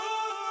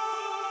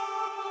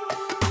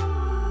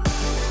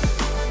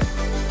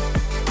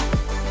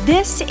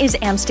This is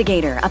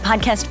Amstigator, a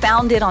podcast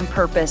founded on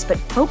purpose, but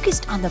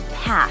focused on the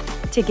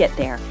path to get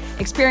there.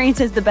 Experience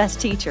is the best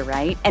teacher,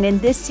 right? And in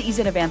this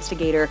season of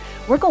Amstigator,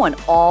 we're going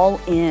all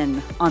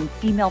in on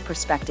female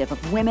perspective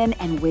of women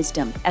and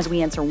wisdom as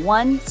we answer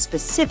one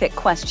specific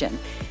question.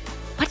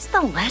 What's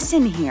the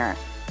lesson here?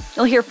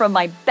 You'll hear from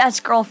my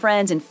best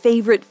girlfriends and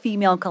favorite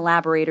female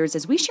collaborators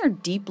as we share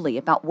deeply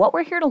about what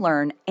we're here to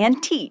learn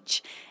and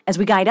teach as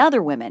we guide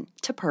other women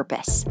to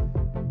purpose.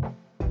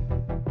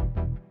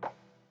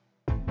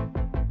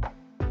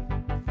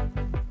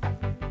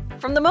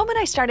 From the moment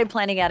I started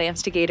planning out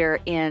Amstigator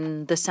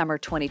in the summer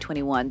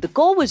 2021, the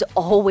goal was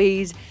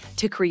always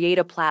to create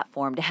a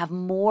platform to have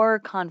more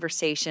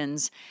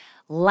conversations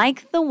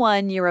like the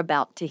one you're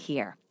about to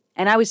hear.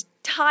 And I was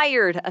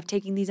tired of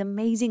taking these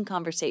amazing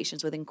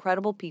conversations with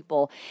incredible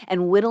people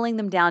and whittling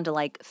them down to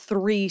like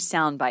 3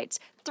 sound bites.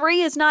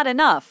 3 is not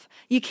enough.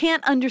 You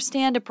can't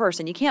understand a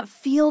person. You can't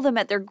feel them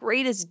at their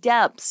greatest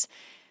depths.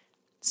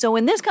 So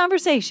in this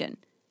conversation,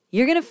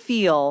 you're going to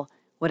feel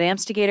what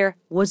Amstigator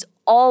was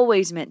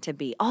always meant to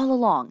be all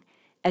along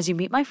as you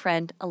meet my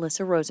friend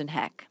Alyssa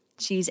Rosenheck.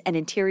 She's an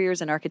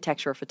interiors and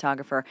architecture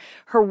photographer.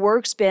 Her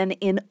work's been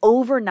in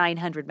over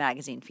 900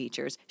 magazine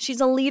features. She's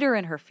a leader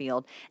in her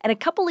field. And a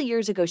couple of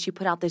years ago, she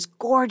put out this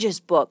gorgeous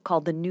book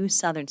called The New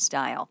Southern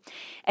Style.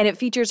 And it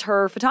features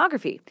her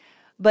photography,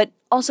 but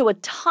also a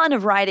ton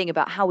of writing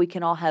about how we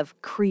can all have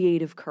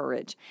creative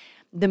courage.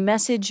 The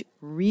message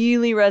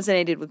really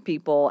resonated with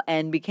people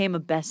and became a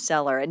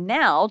bestseller. And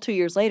now, 2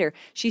 years later,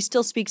 she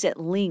still speaks at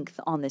length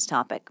on this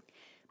topic.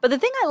 But the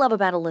thing I love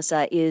about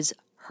Alyssa is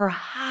her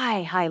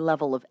high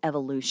level of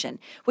evolution,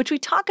 which we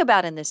talk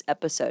about in this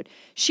episode.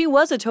 She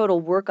was a total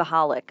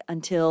workaholic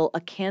until a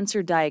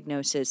cancer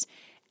diagnosis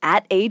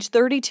at age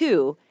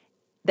 32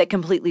 that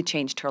completely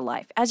changed her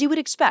life, as you would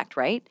expect,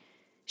 right?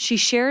 She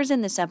shares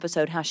in this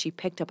episode how she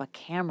picked up a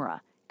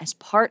camera as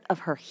part of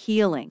her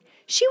healing.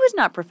 She was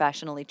not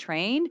professionally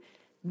trained.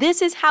 This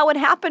is how it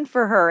happened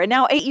for her. And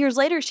now 8 years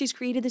later, she's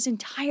created this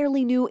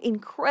entirely new,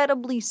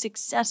 incredibly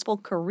successful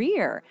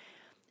career.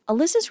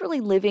 Alyssa's really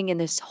living in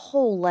this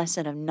whole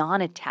lesson of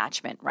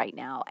non-attachment right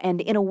now.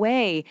 And in a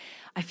way,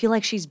 I feel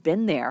like she's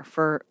been there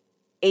for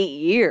 8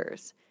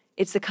 years.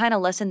 It's the kind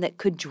of lesson that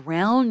could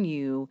drown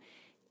you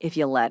if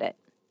you let it.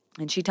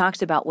 And she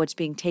talks about what's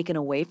being taken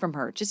away from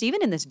her, just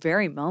even in this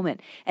very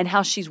moment, and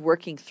how she's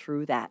working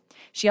through that.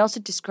 She also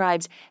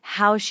describes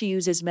how she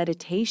uses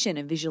meditation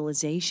and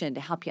visualization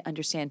to help you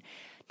understand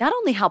not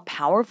only how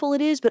powerful it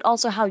is, but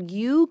also how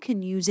you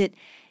can use it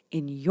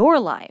in your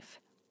life.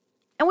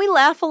 And we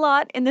laugh a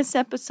lot in this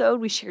episode.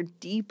 We share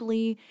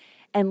deeply.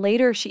 And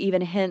later, she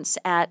even hints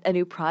at a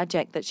new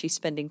project that she's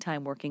spending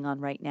time working on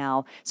right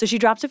now. So she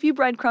drops a few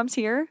breadcrumbs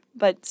here,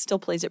 but still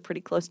plays it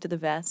pretty close to the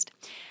vest.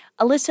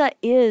 Alyssa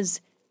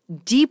is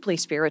deeply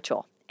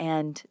spiritual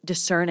and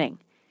discerning.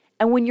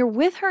 And when you're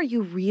with her,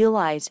 you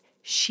realize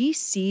she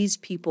sees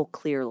people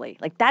clearly.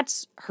 Like,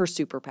 that's her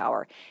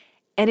superpower.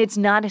 And it's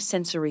not a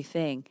sensory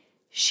thing.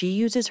 She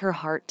uses her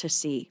heart to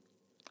see.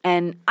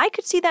 And I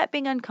could see that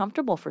being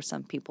uncomfortable for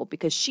some people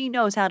because she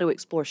knows how to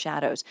explore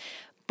shadows,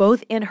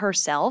 both in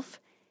herself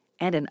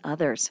and in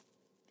others.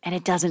 And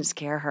it doesn't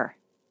scare her.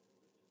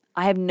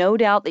 I have no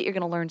doubt that you're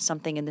going to learn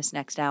something in this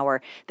next hour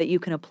that you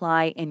can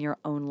apply in your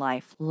own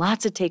life.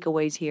 Lots of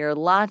takeaways here,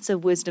 lots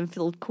of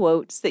wisdom-filled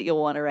quotes that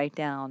you'll want to write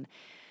down.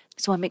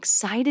 So I'm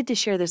excited to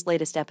share this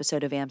latest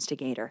episode of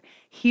Amstigator.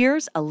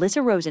 Here's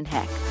Alyssa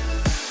Rosenheck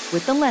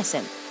with the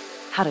lesson,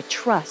 how to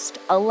trust,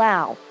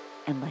 allow,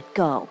 and let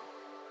go.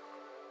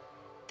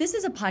 This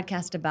is a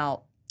podcast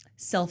about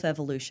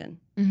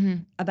self-evolution,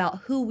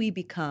 about who we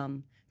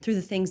become through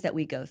the things that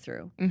we go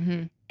through.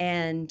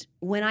 And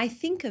when I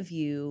think of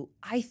you,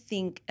 I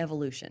think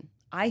evolution.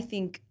 I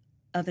think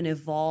of an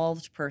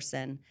evolved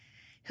person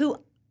who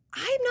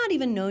I've not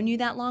even known you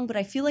that long, but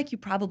I feel like you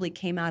probably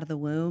came out of the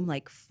womb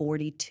like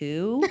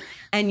 42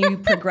 and you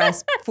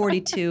progressed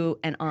 42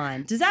 and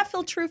on. Does that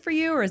feel true for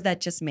you or is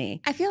that just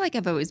me? I feel like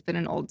I've always been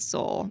an old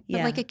soul,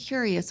 but like a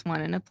curious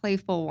one and a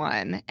playful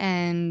one.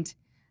 And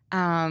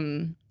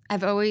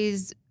I've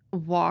always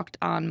walked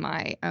on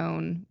my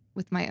own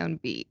with my own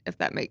beat, if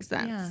that makes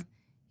sense.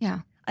 Yeah.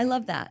 I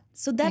love that.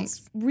 So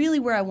that's really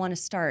where I want to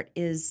start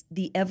is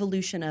the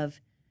evolution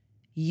of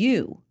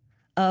you,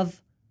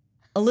 of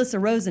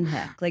Alyssa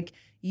Rosenheck. Like,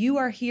 you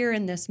are here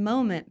in this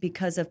moment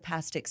because of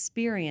past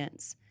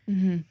experience.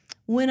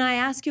 When I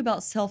ask you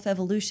about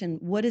self-evolution,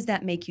 what does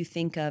that make you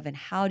think of, and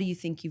how do you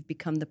think you've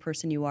become the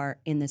person you are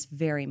in this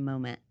very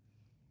moment?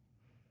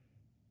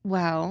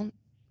 Well,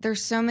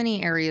 there's so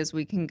many areas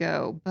we can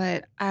go,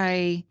 but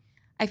I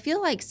feel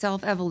like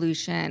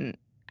self-evolution,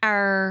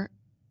 our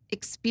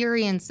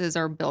experiences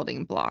are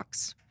building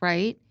blocks,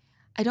 right?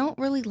 I don't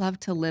really love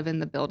to live in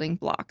the building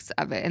blocks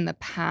of it in the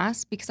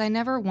past because I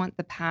never want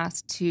the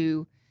past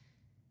to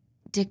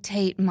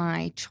dictate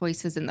my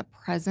choices in the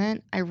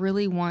present. I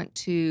really want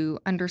to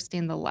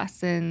understand the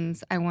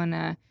lessons. I want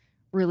to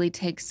really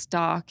take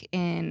stock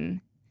in,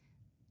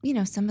 you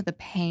know, some of the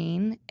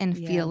pain and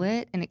feel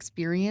it and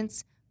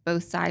experience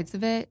both sides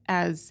of it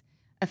as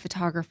a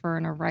photographer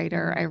and a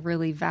writer. I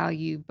really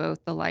value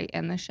both the light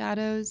and the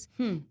shadows.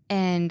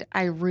 And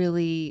I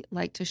really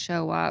like to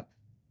show up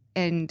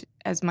and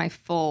as my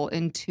full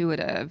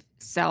intuitive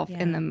self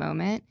in the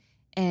moment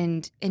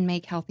and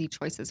make healthy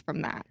choices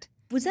from that.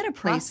 Was that a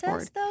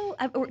process though?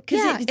 Because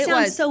Yeah, it it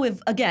sounds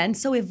was.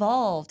 so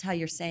evolved how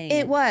you're saying it.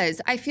 It was.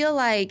 I feel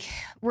like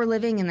we're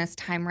living in this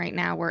time right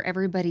now where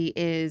everybody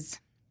is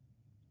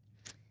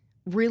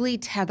really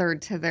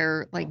tethered to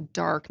their like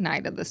dark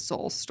night of the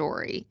soul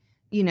story,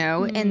 you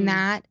know, and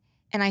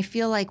I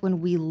feel like when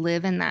we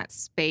live in that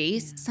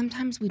space,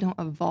 sometimes we don't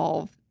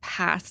evolve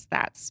past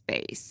that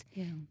space.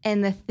 Yeah.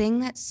 And the thing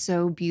that's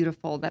so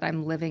beautiful that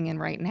I'm living in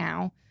right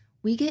now,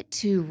 we get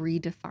to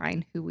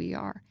redefine who we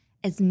are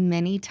as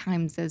many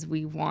times as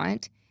we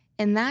want.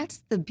 And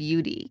that's the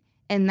beauty.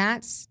 And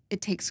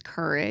it takes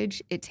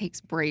courage, it takes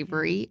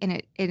bravery,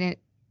 and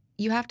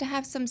you have to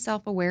have some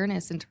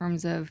self-awareness in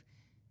terms of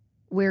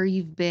where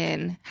you've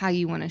been, how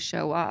you want to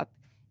show up,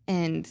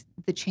 and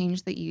the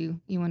change that you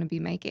want to be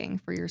making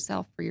for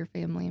yourself, for your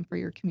family, and for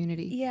your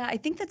community. Yeah, I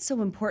think that's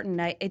so important.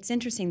 It's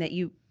interesting that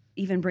you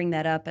even bring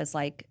that up as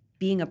like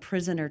being a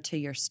prisoner to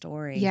your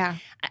story. Yeah.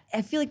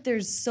 I feel like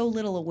there's so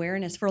little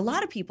awareness for a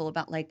lot of people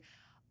about like,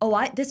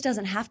 this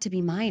doesn't have to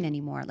be mine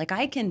anymore. Like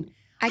I can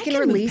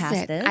release move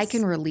past it. this. I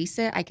can release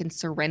it. I can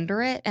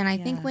surrender it. And I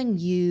think when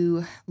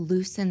you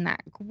loosen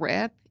that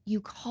grip, you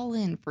call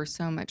in for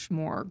so much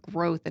more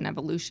growth and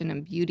evolution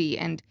and beauty.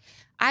 And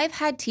I've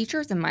had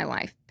teachers in my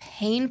life,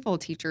 painful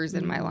teachers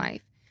in my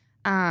life.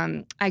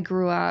 I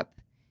grew up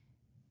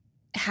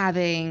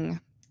having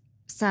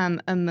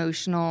some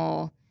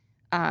emotional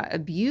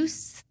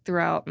abuse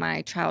throughout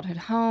my childhood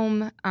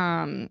home.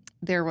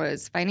 There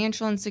was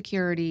financial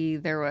insecurity.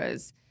 There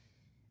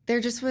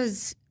just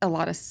was a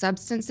lot of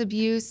substance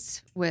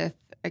abuse with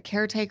a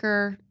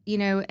caretaker, you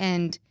know,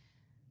 and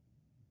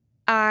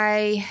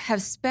I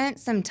have spent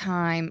some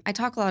time, I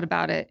talk a lot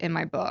about it in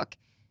my book,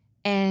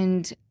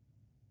 and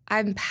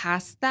I'm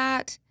past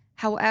that.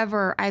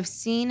 However, I've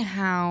seen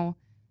how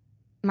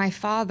my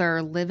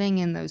father living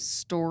in those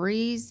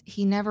stories,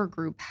 he never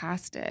grew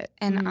past it.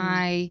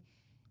 And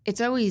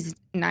it's always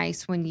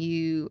nice when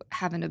you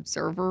have an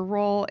observer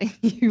role and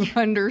you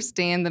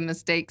understand the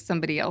mistakes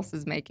somebody else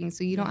is making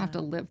so you don't have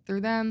to live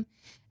through them.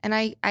 And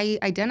I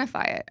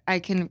identify it. I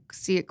can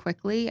see it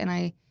quickly, and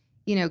I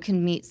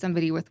can meet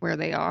somebody with where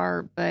they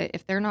are. But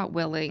if they're not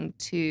willing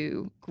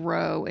to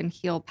grow and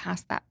heal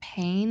past that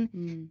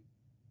pain,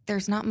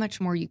 there's not much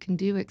more you can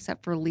do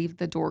except for leave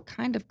the door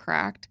kind of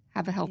cracked,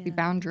 have a healthy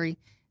boundary,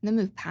 and then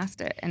move past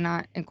it and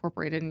not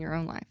incorporate it in your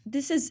own life.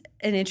 This is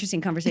an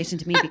interesting conversation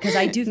to me because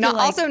I do feel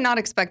also not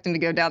expecting to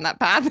go down that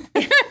path.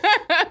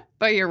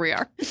 But here we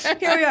are.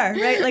 Here we are,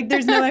 right? Like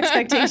there's no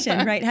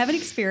expectation, right? Have an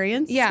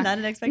experience, not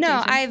an expectation.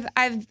 No,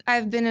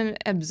 I've been an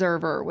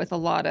observer with a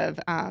lot of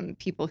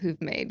people who've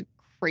made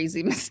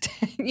crazy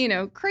mistakes,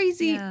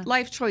 crazy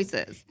life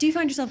choices. Do you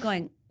find yourself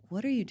going,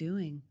 what are you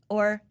doing?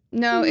 Or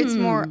no, it's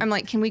more, I'm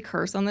like, can we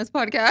curse on this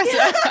podcast?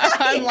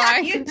 I'm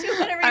like, you do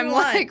whatever you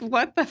want. like,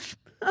 what the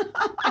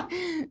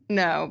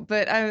No,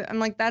 but I'm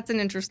like, that's an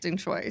interesting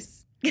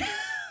choice. That's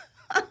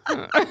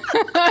a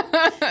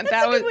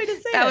good way to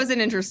say that it. was an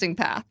interesting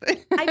path.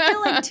 I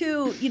feel like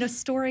too,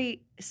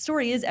 story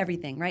is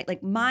everything, right?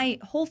 Like my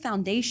whole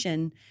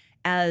foundation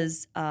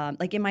as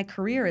like in my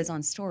career is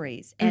on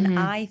stories. And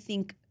I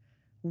think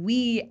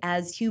we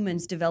as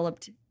humans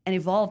developed and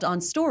evolved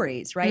on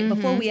stories, right?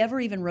 Before we ever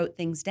even wrote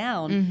things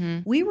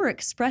down, we were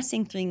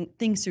expressing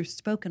things through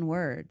spoken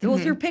word,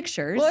 through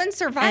pictures. Well, and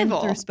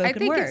survival. And through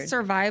spoken word. I think it's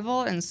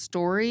survival and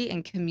story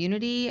and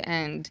community,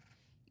 and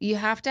you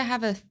have to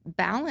have a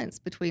balance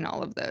between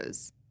all of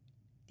those.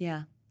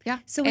 Yeah. Yeah.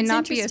 So and it's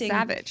not be a interesting.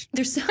 savage.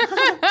 There's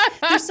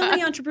so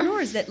many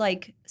entrepreneurs that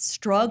like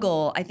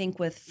struggle, I think,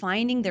 with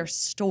finding their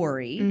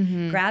story,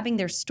 grabbing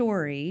their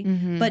story,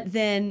 but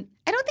then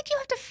I don't think you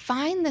have to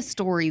find the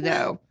story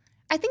though.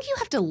 I think you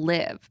have to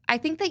live. I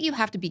think that you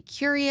have to be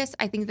curious.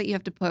 I think that you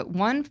have to put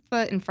one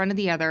foot in front of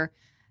the other.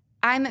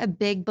 I'm a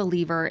big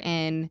believer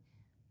in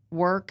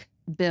work,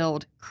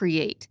 build,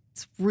 create.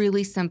 It's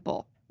really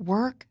simple.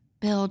 Work,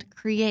 build,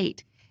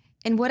 create.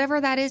 And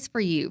whatever that is for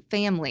you,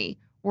 family,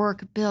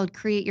 work, build,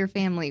 create your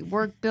family,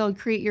 work, build,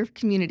 create your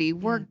community,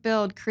 work,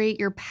 build, create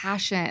your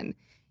passion.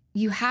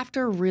 You have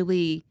to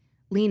really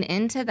lean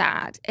into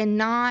that and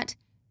not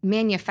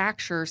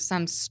manufacture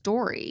some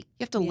story.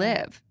 You have to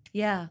live.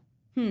 Yeah.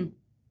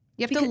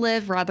 You have to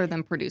live rather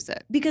than produce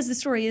it. Because the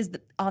story is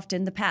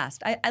often the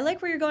past. I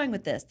like where you're going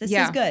with this. This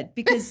is good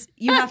because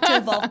you have to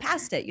evolve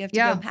past it. You have to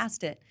go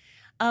past it.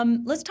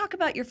 Let's talk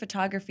about your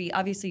photography.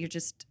 Obviously, you're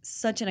just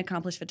such an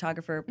accomplished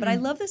photographer, but I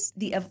love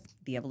the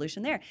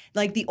evolution there,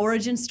 like the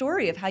origin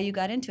story of how you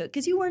got into it.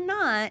 Because you were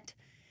not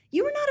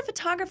a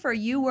photographer.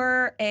 You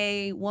were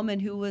a woman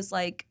who was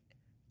like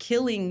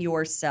killing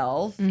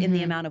yourself in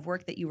the amount of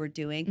work that you were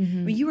doing. I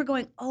mean, you were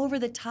going over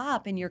the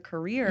top in your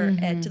career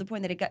to the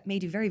point that it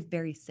made you very,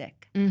 very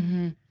sick.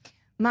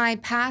 My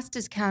past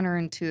is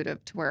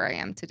counterintuitive to where I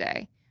am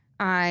today.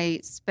 I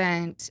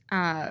spent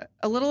a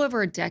little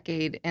over a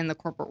decade in the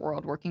corporate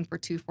world working for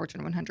 2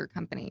 Fortune 100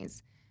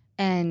 companies.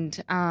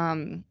 And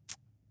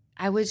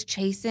I was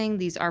chasing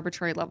these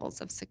arbitrary levels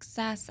of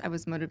success. I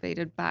was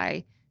motivated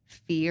by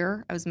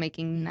fear. I was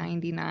making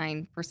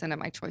 99% of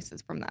my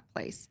choices from that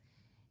place.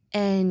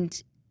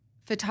 And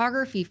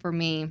photography for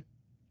me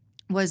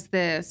was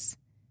this.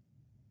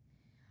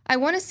 I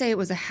want to say it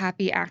was a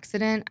happy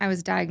accident. I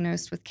was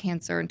diagnosed with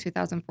cancer in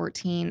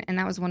 2014, and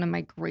that was one of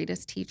my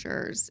greatest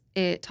teachers.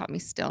 It taught me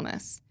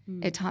stillness.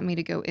 It taught me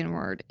to go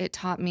inward. It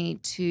taught me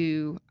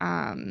to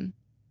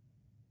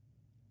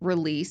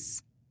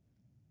release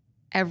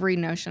every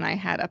notion I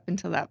had up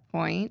until that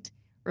point,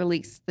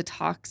 release the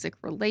toxic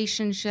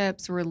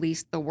relationships,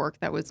 release the work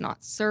that was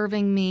not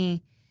serving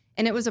me.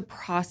 And it was a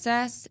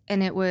process,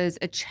 and it was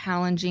a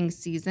challenging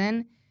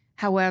season.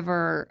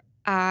 However,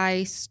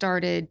 I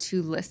started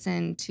to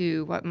listen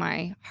to what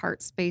my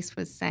heart space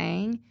was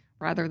saying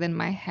rather than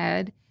my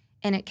head,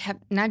 and it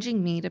kept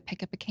nudging me to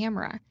pick up a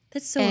camera.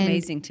 That's so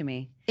amazing to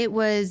me. It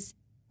was.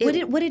 What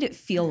did it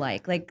feel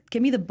like? Like,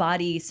 give me the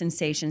body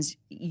sensations.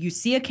 You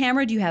see a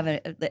camera? Do you have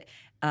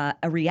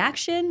a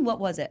reaction? What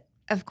was it?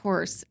 Of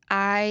course,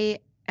 I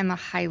am a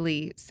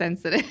highly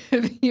sensitive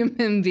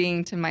human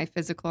being to my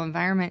physical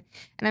environment,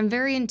 and I'm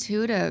very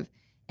intuitive.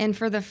 And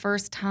for the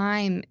first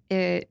time,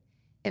 it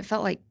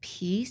felt like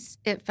peace.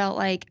 It felt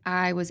like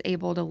I was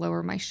able to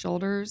lower my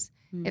shoulders.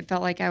 It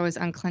felt like I was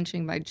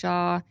unclenching my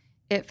jaw.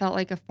 It felt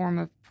like a form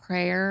of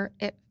prayer.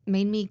 It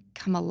made me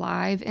come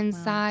alive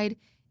inside. Wow.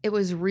 It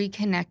was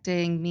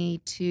reconnecting me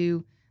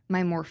to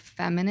my more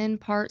feminine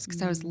parts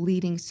because I was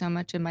leading so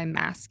much in my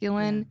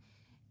masculine.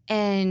 Yeah.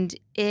 And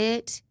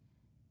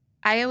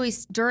I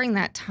always, during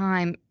that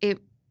time,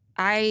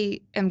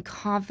 I am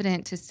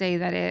confident to say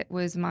that it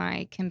was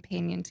my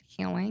companion to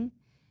healing.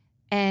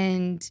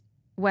 And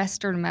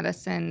Western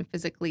medicine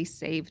physically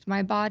saved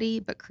my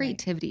body, but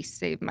creativity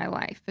saved my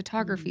life.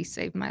 Photography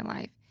saved my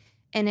life.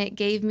 And it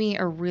gave me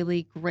a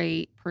really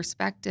great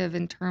perspective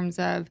in terms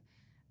of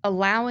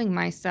allowing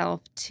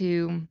myself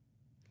to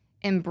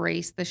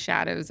embrace the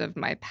shadows of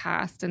my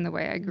past and the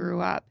way I grew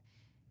up,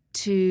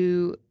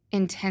 to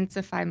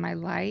intensify my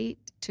light,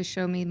 to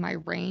show me my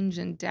range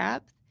and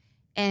depth,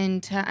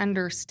 and to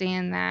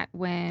understand that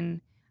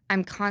when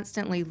I'm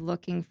constantly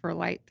looking for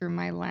light through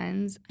my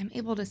lens, I'm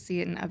able to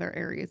see it in other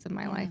areas of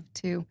my life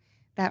too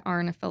that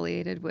aren't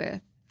affiliated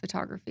with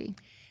photography.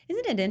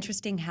 Isn't it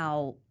interesting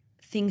how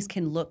things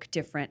can look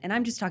different? And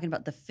I'm just talking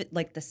about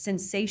the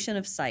sensation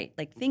of sight.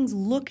 Like, things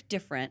look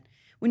different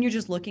when you're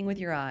just looking with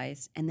your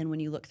eyes, and then when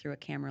you look through a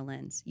camera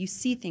lens, you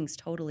see things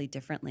totally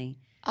differently.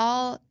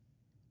 I'll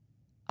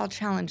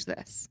challenge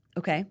this.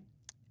 Okay.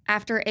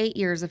 After 8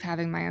 years of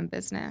having my own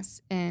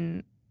business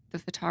in the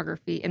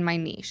photography, in my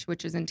niche,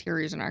 which is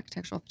interiors and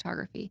architectural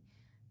photography,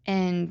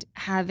 and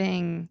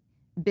having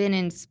been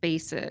in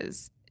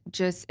spaces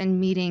and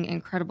meeting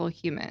incredible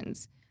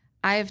humans,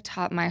 I have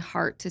taught my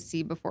heart to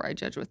see before I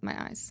judge with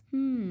my eyes.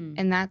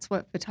 And that's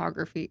what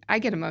photography, I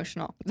get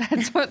emotional.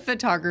 That's what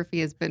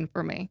photography has been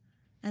for me.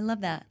 I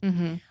love that.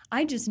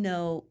 I just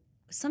know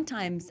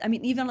sometimes,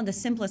 even on the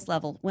simplest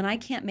level, when I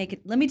can't make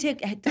it, let me tell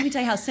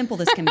you how simple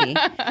this can be.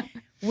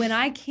 When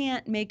I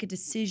can't make a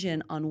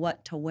decision on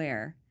what to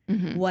wear,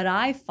 what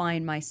I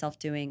find myself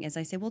doing is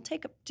I say, well,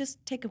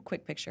 just take a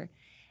quick picture.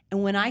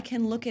 And when I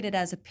can look at it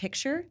as a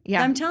picture,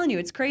 I'm telling you,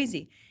 it's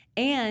crazy.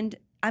 And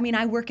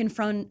I work in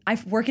front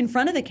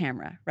of the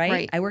camera,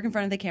 right? I work in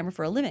front of the camera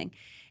for a living.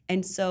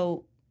 And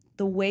so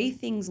the way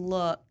things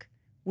look,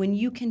 when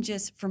you can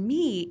just, for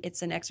me,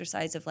 it's an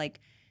exercise of like,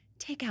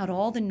 take out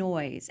all the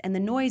noise. And the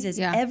noise is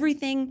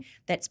everything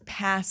that's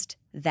past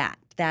that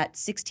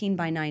 16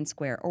 by 9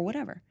 square or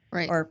whatever.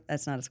 Right. Or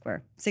that's not a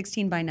square,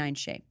 16 by 9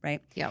 shape,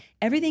 right? Yep.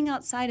 Everything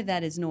outside of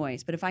that is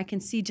noise. But if I can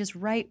see just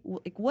right,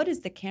 like, what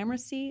does the camera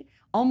see?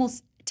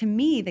 Almost, to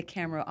me, the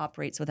camera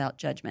operates without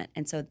judgment.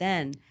 And so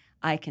then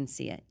I can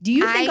see it. Do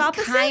you think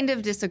opposite? I kind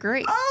of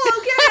disagree. Oh,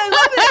 okay. I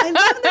love it. I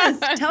love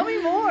this. Tell me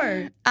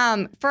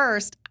more.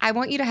 First, I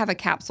want you to have a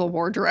capsule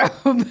wardrobe.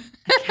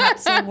 A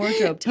capsule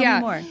wardrobe. Tell me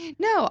more.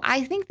 No,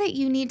 I think that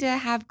you need to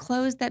have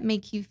clothes that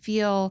make you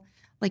feel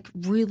like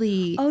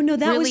really,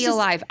 really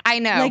alive. I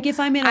know. Like if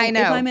I'm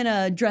in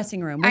a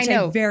dressing room, which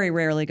I very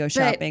rarely go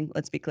shopping,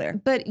 let's be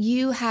clear. But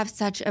you have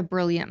such a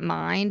brilliant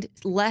mind,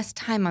 less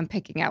time on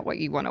picking out what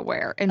you want to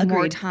wear and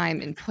more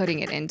time in putting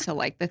it into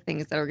like the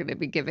things that are going to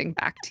be giving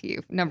back to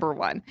you, number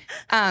one.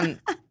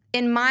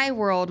 In my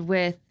world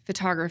with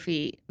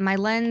photography, my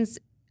lens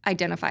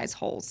identifies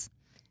holes.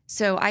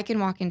 So I can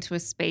walk into a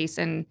space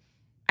and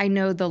I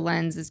know the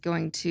lens is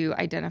going to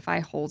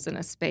identify holes in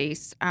a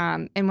space.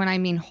 And when I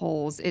mean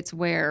holes, it's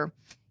where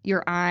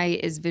your eye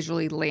is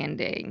visually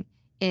landing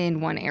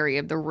in one area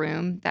of the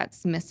room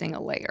that's missing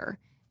a layer.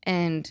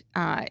 And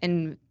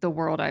in the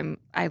world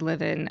I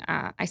live in,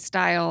 I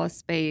style a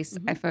space,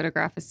 I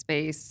photograph a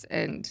space,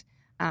 and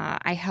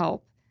I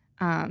help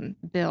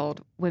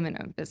build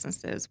women-owned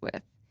businesses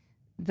with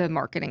the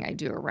marketing I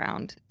do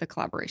around the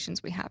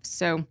collaborations we have.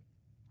 So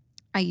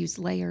I use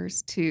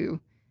layers to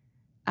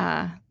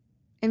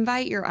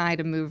invite your eye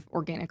to move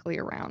organically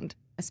around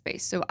a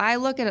space. So I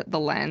look at the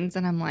lens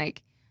and I'm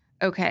like,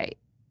 okay,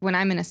 when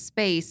I'm in a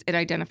space, it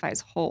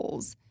identifies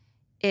holes.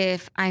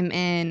 If I'm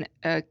in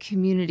a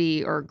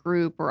community or a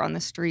group or on the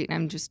street and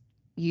I'm just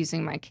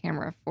using my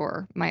camera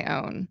for my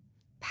own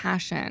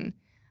passion,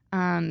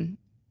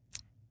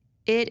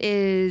 it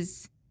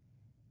is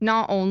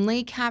not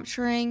only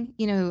capturing,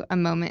 a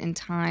moment in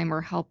time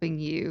or helping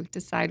you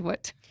decide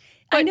what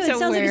I know it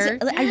sounds wear.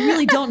 like I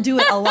really don't do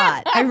it a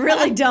lot. I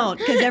really don't,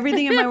 because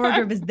everything in my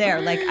wardrobe is there.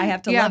 Like I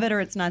have to love it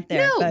or it's not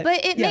there. No,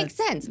 but it makes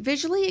sense.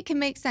 Visually, it can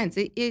make sense.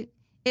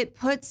 It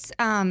puts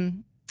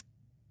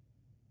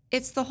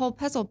it's the whole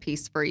puzzle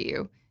piece for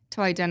you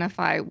to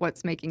identify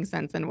what's making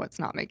sense and what's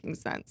not making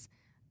sense.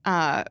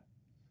 I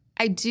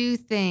do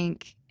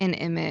think an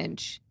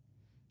image,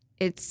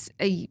 it's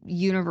a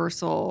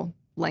universal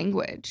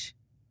language,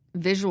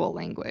 visual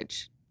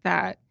language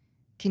that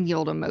can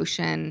yield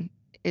emotion.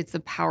 It's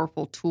a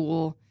powerful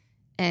tool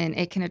and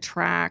it can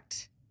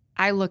attract.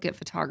 I look at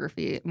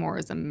photography more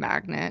as a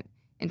magnet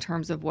in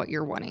terms of what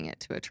you're wanting it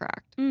to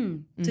attract.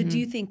 So do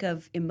you think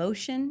of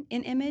emotion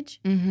in image?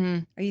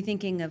 Are you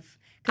thinking of,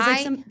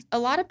 a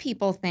lot of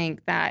people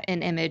think that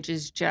an image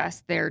is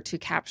just there to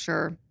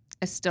capture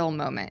a still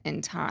moment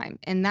in time.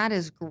 And that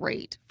is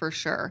great for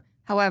sure.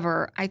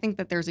 However, I think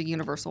that there's a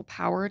universal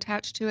power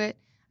attached to it.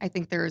 I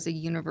think there is a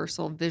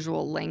universal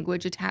visual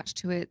language attached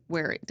to it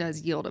where it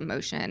does yield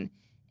emotion.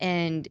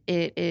 And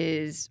it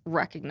is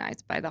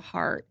recognized by the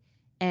heart,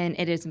 and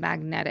it is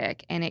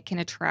magnetic, and it can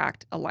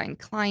attract aligned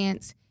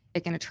clients.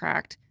 It can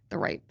attract the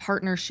right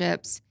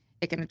partnerships.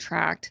 It can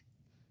attract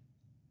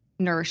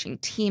nourishing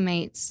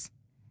teammates.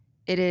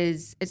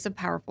 It's a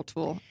powerful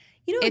tool.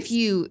 If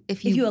you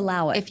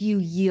allow it, if you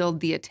yield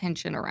the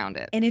attention around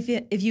it, and if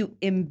you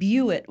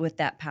imbue it with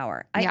that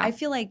power, I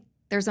feel like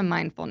there's a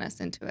mindfulness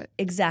into it.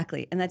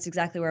 Exactly, and that's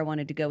exactly where I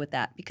wanted to go with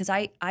that, because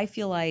I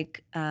feel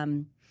like.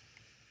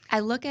 I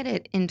look at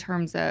it in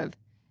terms of,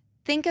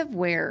 think of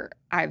where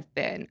I've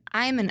been.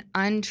 I'm an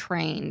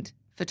untrained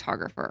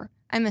photographer.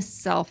 I'm a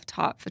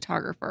self-taught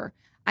photographer.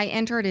 I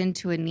entered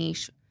into a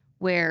niche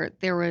where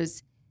it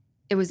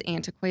was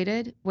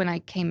antiquated when I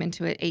came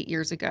into it 8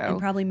 years ago. And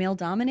probably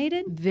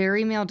male-dominated?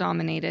 Very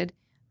male-dominated.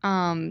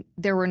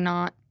 There were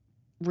not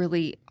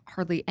really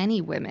hardly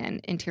any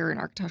women interior and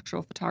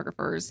architectural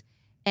photographers.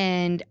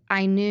 And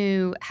I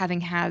knew,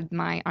 having had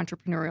my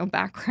entrepreneurial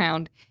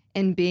background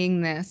and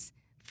being this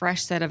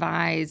fresh set of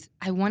eyes,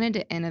 I wanted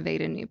to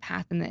innovate a new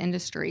path in the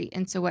industry.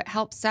 And so what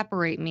helped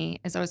separate me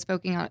is I was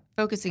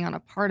focusing on a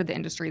part of the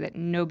industry that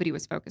nobody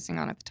was focusing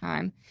on at the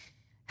time.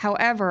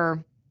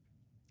 However,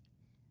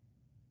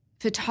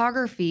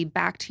 photography,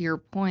 back to your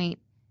point,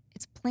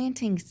 it's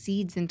planting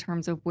seeds in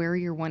terms of where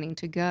you're wanting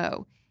to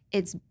go.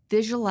 It's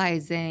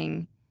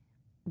visualizing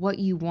what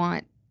you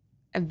want,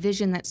 a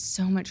vision that's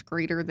so much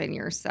greater than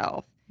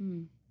yourself,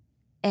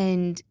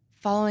 and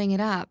following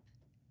it up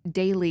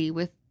daily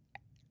with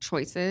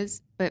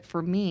choices, but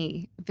for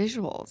me,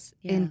 visuals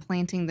in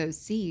planting those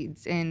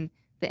seeds and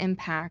the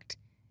impact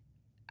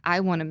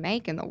I want to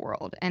make in the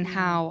world and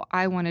how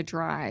I want to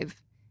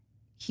drive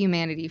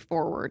humanity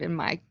forward in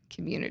my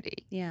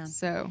community. Yeah.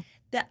 So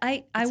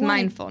it's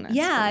mindfulness.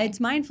 Yeah, it's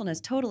mindfulness,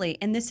 totally.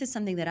 And this is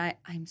something that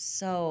I'm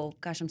so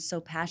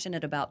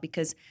passionate about,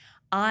 because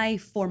I,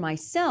 for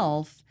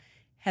myself,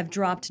 have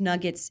dropped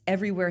nuggets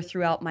everywhere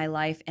throughout my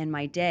life and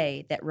my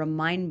day that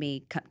remind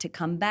me to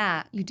come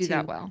back. You do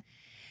that well.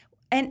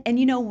 And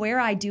you know where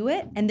I do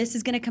it? And this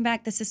is going to come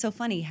back. This is so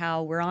funny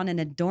how we're on an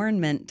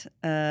adornment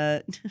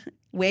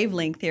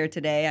wavelength here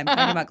today. I'm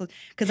talking about,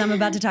 because I'm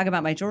about to talk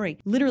about my jewelry.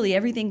 Literally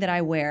everything that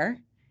I wear,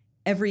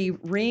 every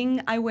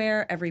ring I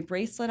wear, every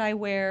bracelet I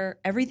wear,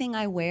 everything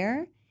I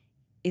wear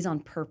is on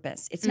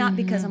purpose. It's not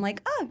because I'm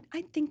like, oh,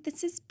 I think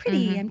this is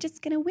pretty. I'm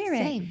just going to wear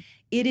it.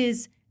 It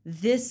is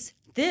this.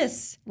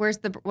 What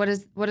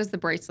does the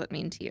bracelet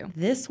mean to you?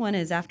 This one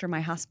is after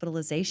my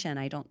hospitalization.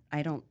 I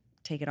don't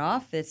take it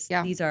off.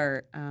 These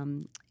are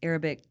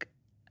Arabic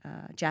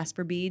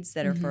jasper beads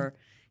that are for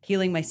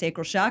healing my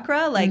sacral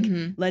chakra. Like,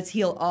 let's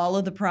heal all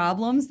of the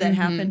problems that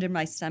happened in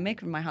my stomach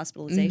from my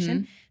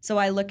hospitalization. So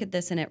I look at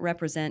this and it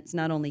represents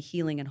not only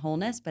healing and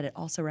wholeness, but it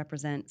also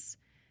represents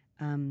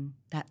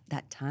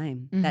that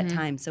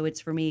time. So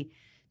it's for me.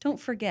 Don't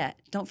forget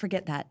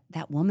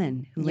that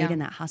woman who laid in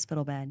that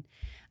hospital bed.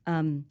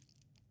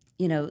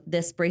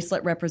 This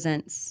bracelet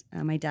represents,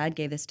 my dad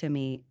gave this to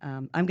me.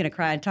 I'm going to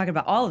cry talking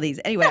about all of these.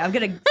 Anyway, I'm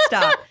going to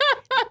stop.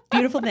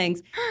 Beautiful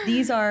things.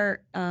 These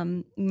are,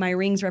 my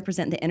rings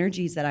represent the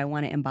energies that I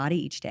want to embody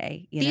each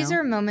day. These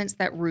are moments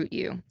that root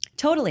you.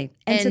 Totally.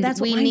 And so that's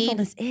what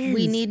mindfulness is.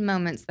 We need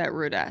moments that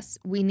root us.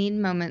 We need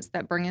moments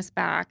that bring us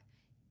back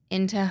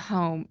into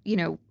home,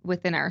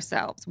 within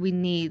ourselves. We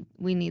need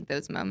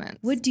those moments.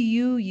 What do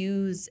you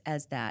use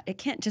as that? It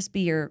can't just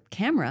be your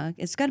camera.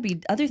 It's got to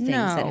be other things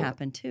that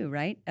happen too,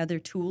 right? Other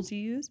tools you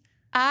use?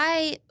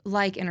 I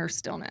like inner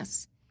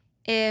stillness.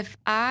 If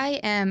I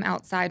am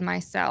outside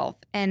myself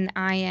and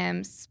I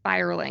am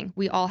spiraling,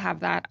 we all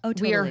have that. Oh,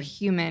 totally. We are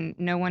human.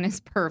 No one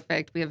is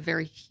perfect. We have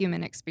very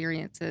human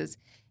experiences.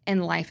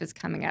 and life is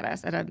coming at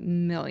us at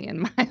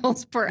 1,000,000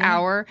 miles per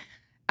hour,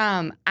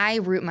 I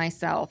root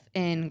myself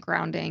in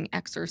grounding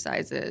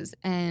exercises,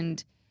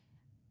 and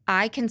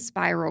I can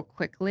spiral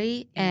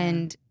quickly,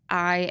 and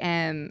I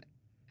am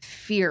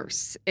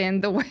fierce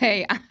in the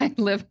way I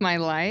live my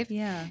life.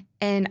 Yeah.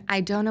 And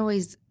I don't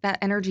always, that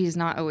energy is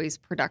not always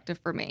productive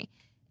for me.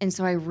 And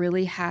so I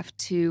really have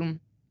to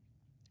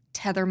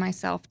tether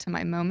myself to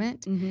my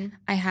moment. Mm-hmm.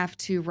 I have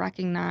to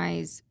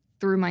recognize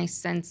through my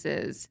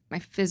senses, my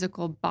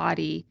physical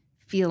body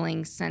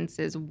feeling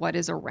senses, what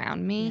is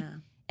around me. Yeah.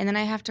 And then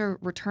I have to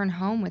return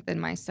home within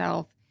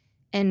myself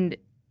and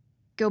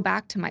go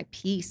back to my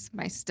peace,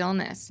 my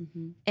stillness.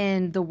 Mm-hmm.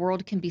 And the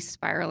world can be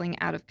spiraling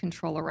out of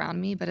control around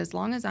me. But as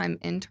long as I'm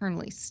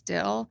internally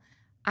still,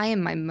 I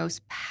am my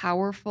most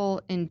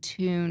powerful, in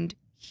tuned,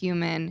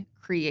 human,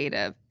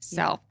 creative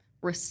self,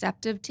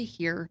 receptive to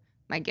hear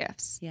my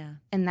gifts. Yeah.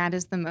 And that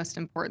is the most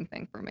important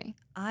thing for me.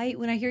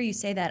 When I hear you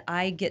say that,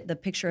 I get the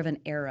picture of an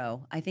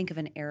arrow. I think of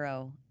an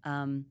arrow.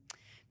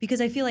 Because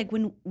I feel like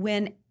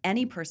when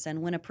a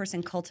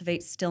person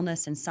cultivates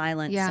stillness and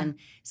silence and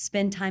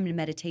spend time in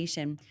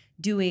meditation,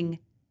 doing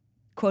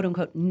quote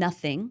unquote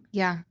nothing,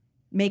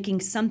 making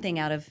something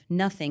out of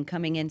nothing,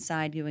 coming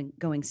inside,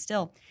 going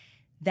still,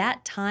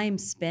 that time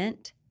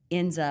spent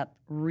ends up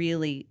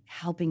really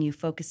helping you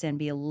focus in,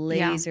 be a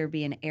laser,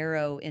 be an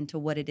arrow into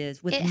what it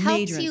is with major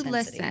intensity. It helps you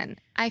listen.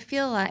 I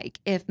feel like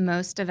if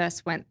most of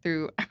us went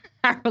through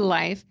our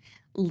life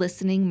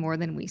listening more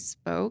than we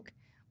spoke,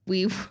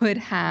 we would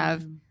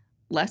have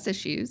less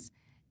issues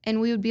and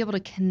we would be able to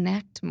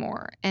connect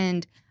more.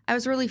 And I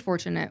was really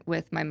fortunate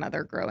with my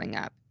mother growing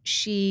up.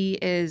 She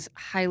is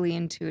highly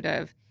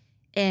intuitive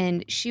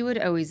and she would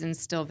always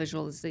instill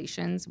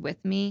visualizations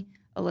with me.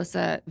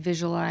 Alyssa,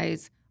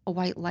 visualize a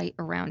white light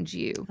around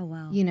you,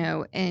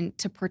 and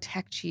to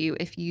protect you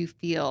if you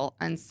feel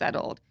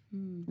unsettled.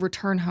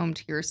 Return home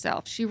to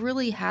yourself. She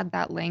really had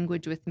that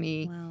language with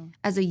me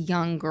as a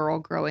young girl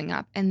growing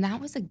up, and that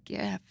was a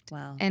gift.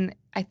 Wow. And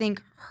I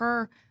think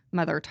her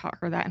mother taught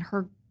her that, and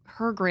her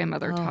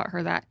grandmother taught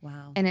her that.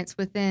 Wow. And it's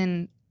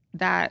within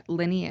that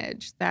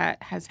lineage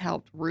that has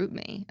helped root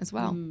me as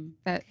well,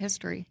 that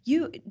history.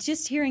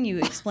 Just hearing you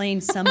explain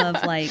some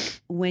of like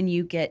when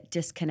you get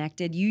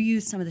disconnected, you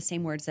use some of the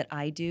same words that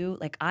I do.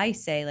 Like I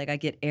say, like I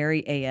get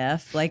airy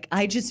AF. Like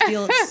I just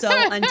feel so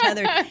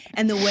untethered.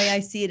 And the way I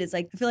see it is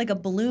like, I feel like a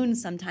balloon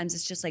sometimes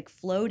it's just like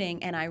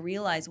floating. And I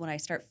realize when I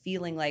start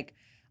feeling like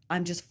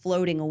I'm just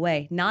floating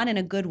away, not in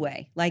a good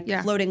way, like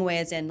floating away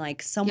as in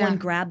like someone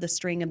grabbed the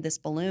string of this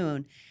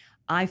balloon.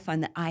 I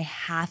find that I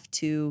have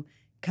to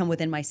come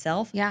within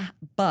myself. Yeah.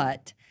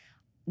 But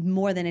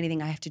more than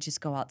anything, I have to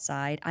just go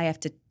outside. I have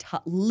to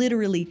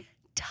literally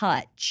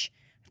touch.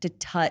 I have to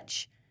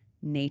touch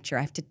nature.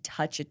 I have to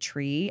touch a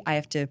tree.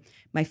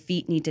 My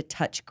feet need to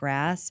touch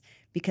grass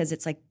because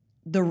it's like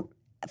the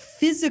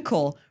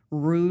physical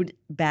root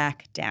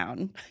back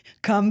down.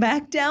 Come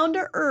back down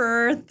to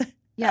earth.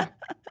 Yeah,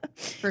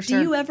 for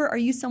sure. Are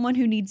you someone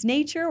who needs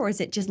nature or is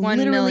it just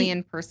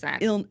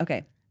 1,000,000%?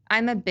 Okay.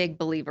 I'm a big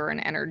believer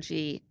in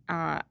energy.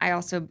 I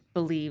also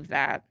believe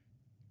that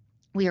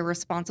we are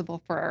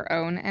responsible for our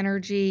own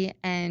energy,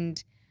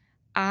 and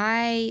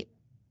I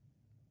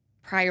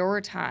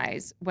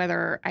prioritize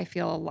whether I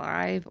feel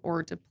alive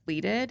or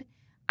depleted.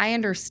 I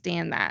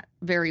understand that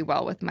very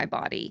well with my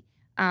body.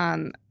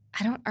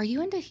 Are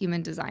you into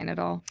human desigin at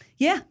all?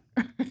 Yeah.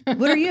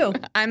 What are you?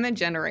 I'm a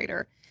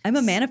generator. I'm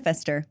a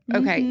manifester.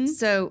 Okay,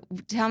 so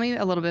tell me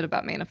a little bit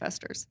about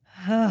manifestors.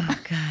 Oh,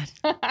 God.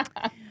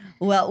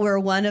 Well, we're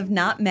one of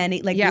not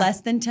many,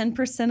 less than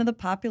 10% of the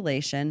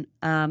population.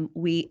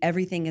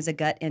 Everything is a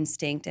gut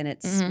instinct, and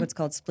it's what's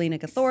called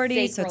splenic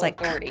authority. Sacral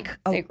authority.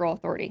 Sacral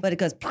authority. But it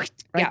goes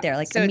there,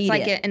 like so immediate.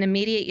 It's like an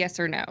immediate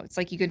yes or no. It's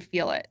like you can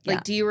feel it.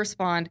 Like, do you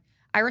respond?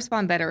 I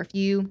respond better if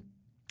you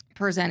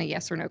present a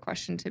yes or no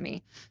question to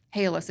me.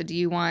 Hey, Alyssa, do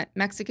you want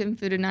Mexican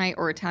food tonight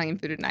or Italian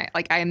food tonight?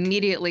 Like, I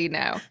immediately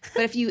know.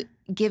 But if you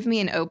give me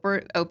an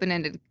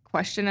open-ended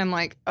question, I'm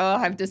like, I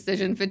have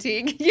decision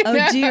fatigue.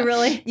 Oh, do you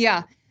really?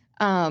 Yeah.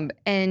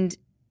 And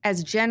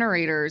as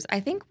generators, I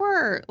think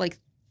we're like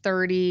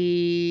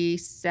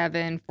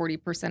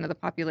 40% of the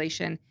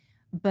population.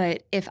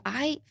 But if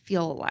I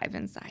feel alive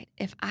inside,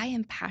 if I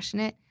am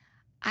passionate,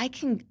 I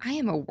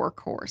am a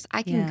workhorse.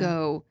 I can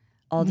go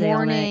all day,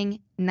 morning,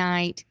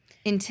 night,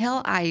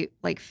 until I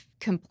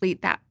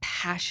complete that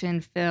passion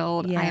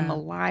filled. I am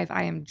alive.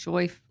 I am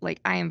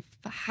I am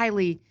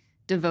highly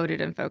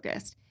devoted and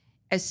focused.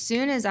 As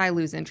soon as I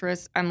lose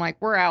interest, I'm like,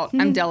 we're out.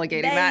 I'm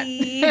delegating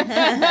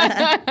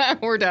that.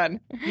 We're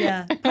done.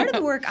 Yeah. Part of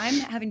the work I'm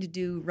having to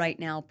do right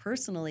now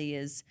personally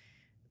is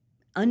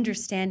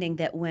understanding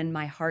that when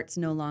my heart's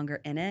no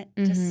longer in it,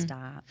 just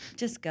stop.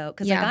 Just go.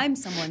 Because I'm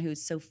someone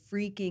who's so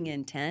freaking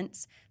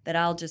intense that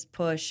I'll just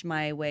push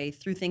my way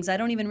through things I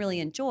don't even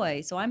really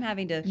enjoy. So I'm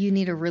having to... You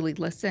need to really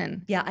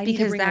listen. Yeah, I need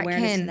to bring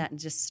awareness to that and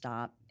just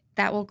stop.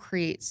 That will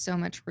create so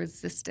much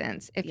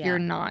resistance if you're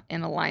not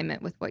in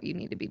alignment with what you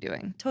need to be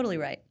doing. Totally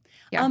right.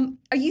 Yeah.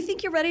 You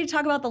think you're ready to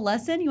talk about the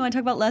lesson? You want to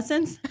talk about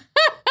lessons?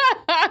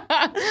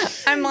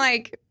 I'm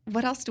like,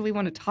 what else do we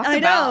want to talk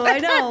about? I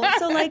know.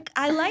 So like,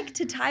 I like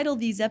to title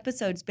these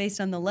episodes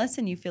based on the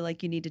lesson you feel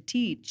like you need to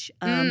teach.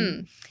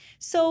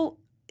 So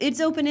it's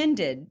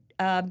open-ended.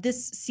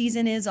 This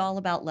season is all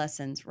about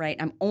lessons, right?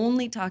 I'm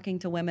only talking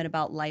to women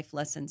about life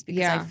lessons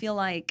because I feel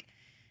like,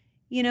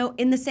 you know,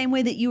 in the same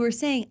way that you were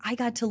saying, I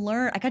got to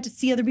learn, I got to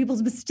see other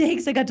people's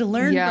mistakes. I got to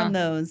learn from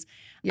those.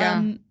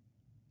 Yeah.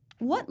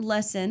 What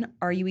lesson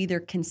are you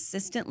either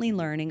consistently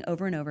learning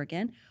over and over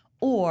again,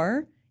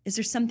 or is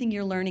there something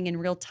you're learning in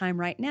real time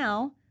right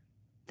now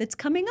that's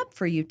coming up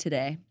for you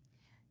today?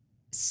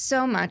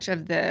 So much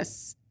of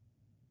this,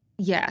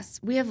 yes,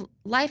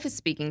 life is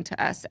speaking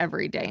to us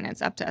every day, and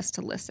it's up to us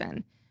to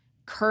listen.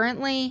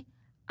 Currently,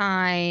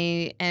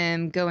 I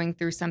am going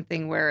through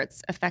something where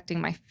it's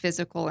affecting my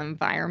physical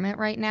environment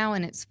right now,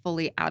 and it's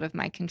fully out of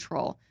my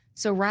control.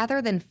 So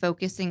rather than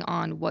focusing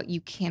on what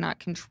you cannot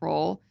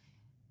control,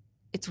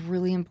 it's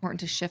really important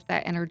to shift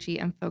that energy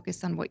and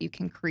focus on what you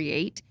can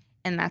create.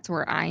 And that's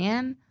where I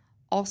am.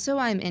 Also,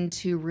 I'm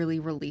into really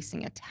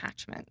releasing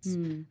attachments.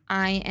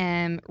 I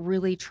am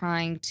really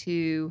trying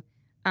to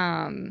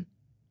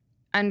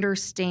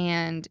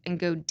understand and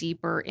go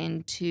deeper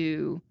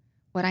into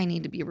what I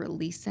need to be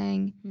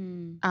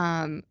releasing,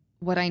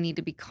 what I need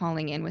to be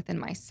calling in within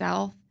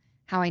myself,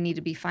 how I need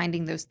to be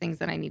finding those things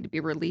that I need to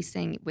be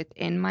releasing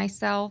within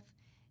myself.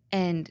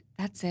 And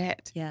that's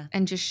it. Yeah.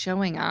 And just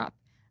showing up.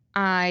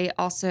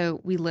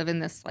 We live in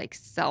this like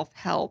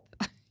self-help,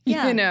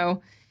 Yeah. you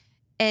know,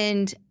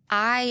 and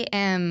I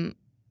am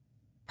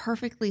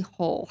perfectly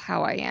whole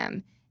how I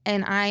am.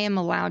 And I am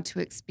allowed to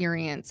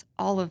experience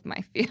all of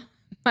my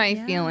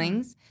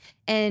feelings.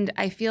 And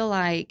I feel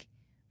like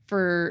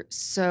for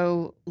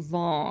so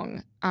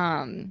long,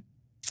 I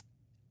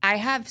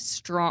have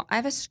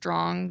a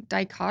strong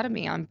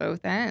dichotomy on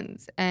both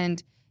ends.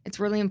 And it's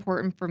really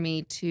important for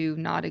me to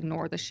not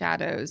ignore the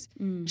shadows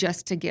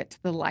just to get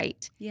to the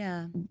light.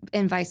 Yeah.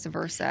 And vice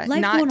versa.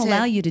 Life won't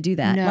allow you to do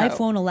that. No, Life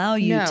won't allow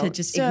you to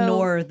just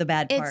ignore the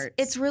bad parts.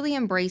 It's really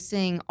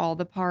embracing all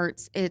the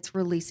parts. It's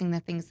releasing the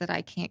things that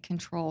I can't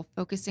control,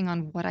 focusing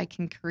on what I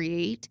can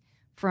create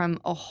from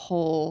a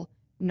whole,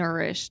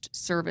 nourished,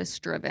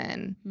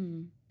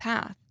 service-driven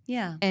path.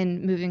 Yeah.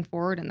 And moving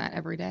forward in that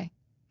every day.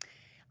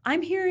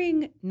 I'm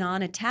hearing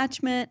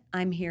non-attachment.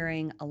 I'm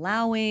hearing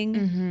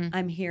allowing.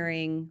 I'm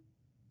hearing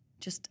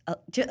just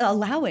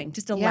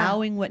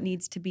allowing what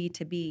needs to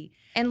be.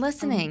 And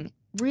listening,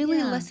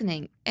 really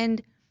listening.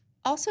 And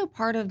also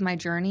part of my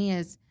journey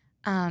is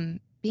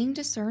being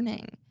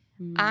discerning.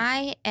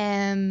 I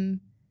am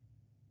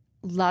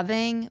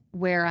loving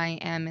where I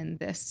am in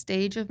this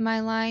stage of my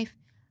life.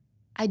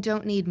 I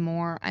don't need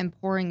more. I'm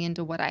pouring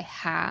into what I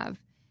have.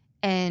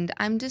 And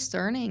I'm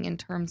discerning in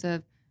terms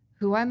of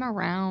who I'm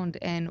around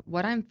and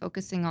what I'm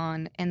focusing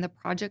on and the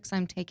projects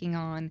I'm taking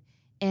on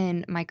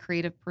in my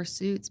creative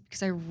pursuits,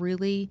 because I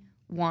really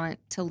want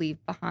to leave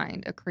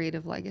behind a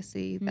creative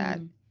legacy that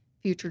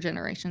future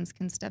generations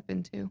can step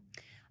into.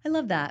 I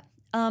love that.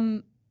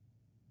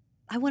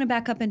 I want to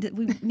back up into,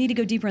 we need to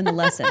go deeper in the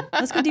lesson.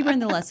 Let's go deeper in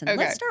the lesson. Okay.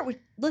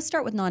 Let's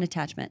start with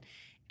non-attachment.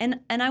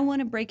 And I want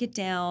to break it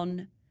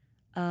down.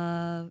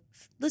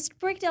 Let's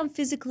break it down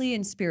physically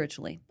and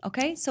spiritually.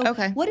 Okay? So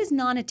what is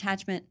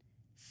non-attachment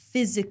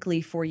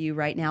physically for you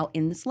right now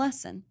in this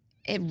lesson?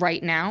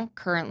 Right now,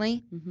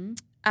 currently,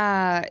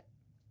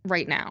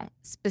 right now,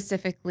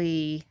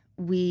 specifically,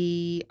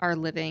 we are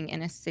living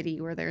in a city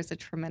where there's a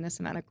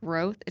tremendous amount of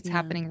growth. It's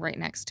happening right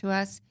next to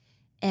us.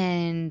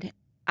 And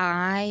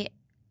I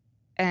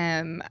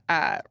am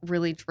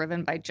really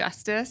driven by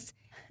justice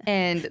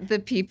and the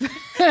people.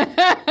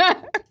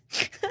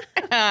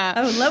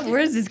 I would love, where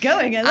is this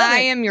going? I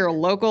am your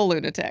local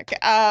lunatic.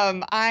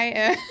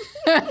 I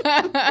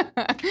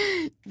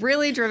am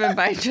really driven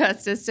by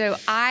justice. So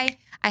I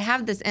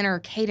have this inner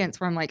cadence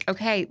where I'm like,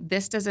 okay,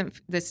 this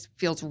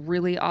feels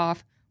really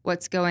off.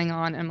 What's going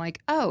on? And I'm like,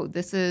 oh,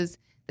 this is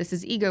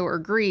ego or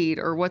greed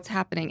or what's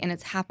happening. And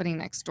it's happening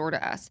next door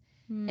to us.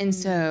 And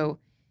so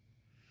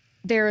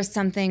there is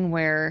something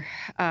where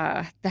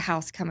the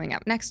house coming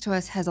up next to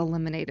us has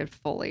eliminated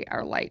fully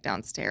our light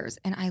downstairs.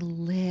 And I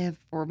live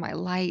for my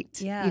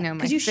light. Yeah,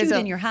 because you shoot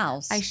in your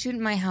house. I shoot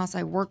in my house.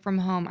 I work from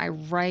home. I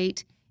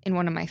write in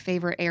one of my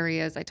favorite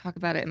areas. I talk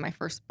about it in my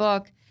first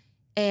book.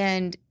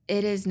 And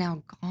it is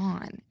now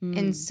gone.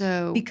 And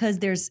so because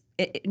there's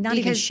not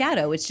even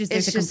shadow, it's just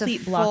there's a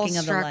complete blocking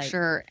of the light.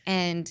 Structure.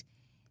 And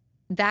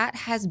that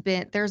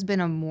there's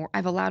been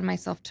I've allowed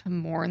myself to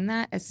mourn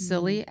that, as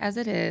silly as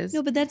it is.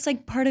 No, but that's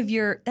like part of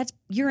you're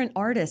an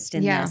artist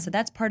in that. So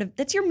that's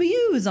your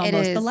muse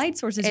almost. The light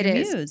source is your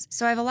muse.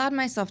 So I've allowed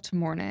myself to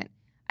mourn it.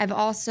 I've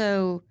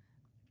also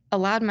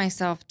allowed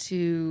myself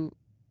to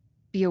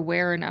be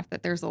aware enough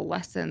that there's a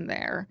lesson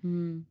there.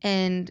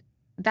 And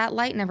that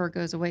light never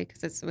goes away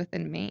because it's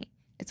within me.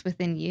 It's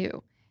within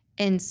you.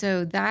 And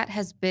so that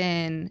has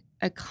been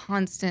a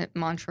constant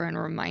mantra and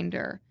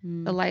reminder.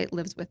 The light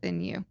lives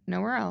within you,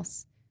 nowhere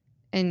else.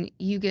 And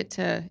you get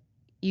to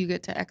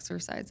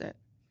exercise it.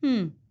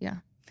 Yeah.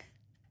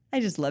 I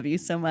just love you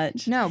so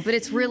much. No, but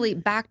it's really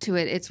back to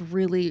it. It's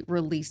really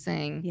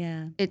releasing.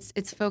 Yeah.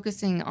 It's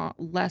focusing on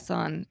less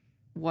on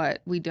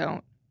what we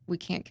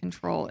can't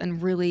control,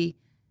 and really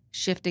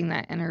shifting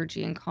that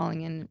energy and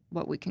calling in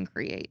what we can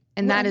create.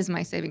 And that is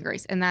my saving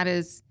grace. And that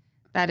is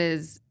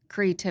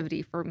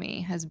creativity for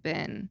me has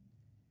been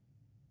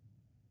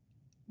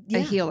a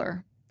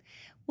healer.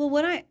 Well,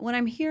 what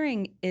I'm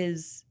hearing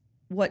is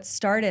what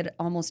started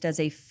almost as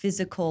a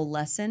physical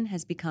lesson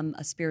has become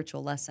a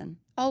spiritual lesson.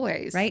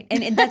 Always. Right?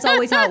 And that's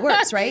always how it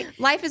works, right?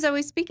 Life is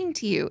always speaking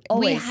to you.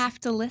 Always. We have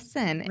to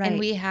listen. Right. And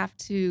we have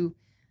to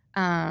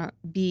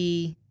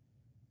be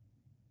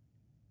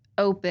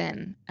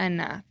open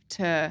enough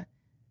to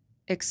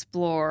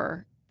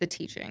explore the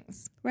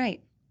teachings.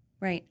 Right.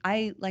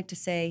 I like to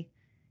say,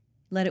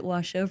 let it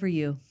wash over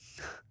you.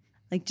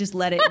 Like, just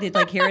let it,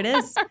 like, here it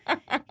is.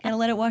 Kind of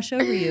let it wash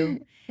over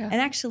you. Yeah.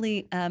 And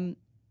actually,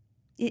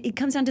 it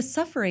comes down to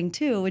suffering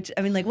too, which,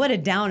 I mean, like, what a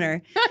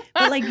downer.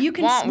 But like, we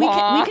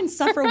can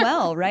suffer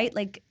well, right?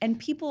 Like, and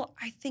people,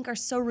 I think, are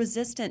so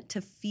resistant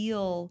to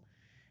feel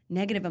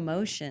negative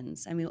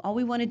emotions. I mean, all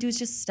we want to do is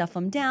just stuff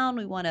them down.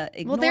 We want to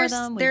ignore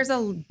them. There's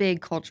a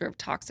big culture of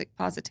toxic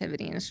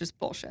positivity, and it's just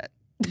bullshit.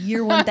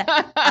 You're one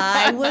that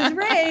I was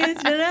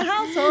raised in a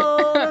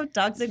household of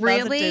toxic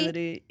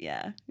positivity.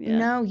 Yeah.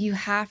 No, you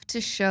have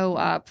to show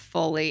up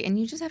fully, and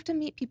you just have to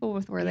meet people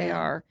with where they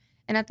are.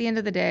 And at the end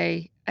of the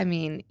day, I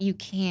mean, you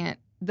can't.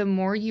 The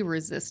more you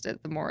resist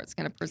it, the more it's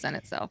going to present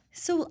itself.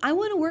 So I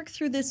want to work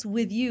through this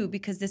with you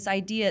because this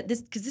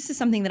is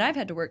something that I've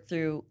had to work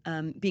through.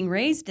 Being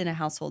raised in a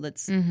household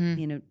that's, I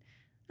mean,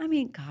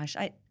 gosh,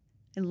 I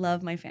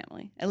love my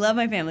family. I love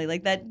my family.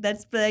 Like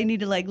that's, but I need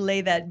to like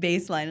lay that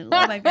baseline. I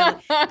love my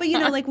family.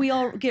 But like we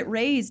all get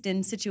raised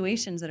in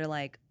situations that are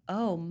like,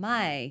 oh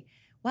my,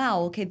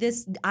 wow, okay,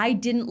 I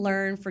didn't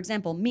learn, for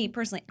example, me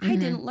personally, I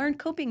didn't learn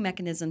coping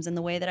mechanisms in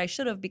the way that I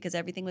should have because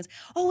everything was,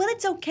 oh, well,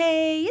 it's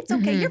okay. It's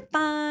okay. You're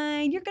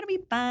fine. You're going to be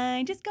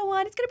fine. Just go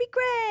on. It's going to be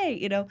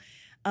great,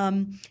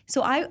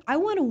 So I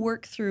want to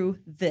work through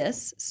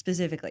this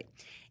specifically.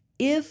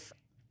 If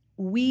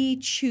we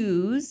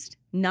choose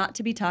not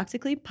to be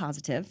toxically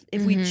positive,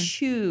 if we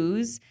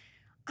choose,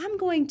 I'm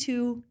going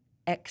to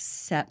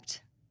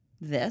accept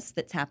this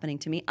that's happening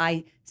to me.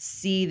 I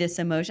see this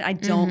emotion. I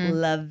don't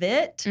love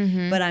it,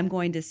 but I'm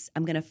going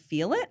to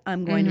feel it.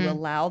 I'm going to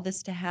allow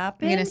this to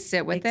happen. I'm going to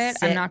sit with it.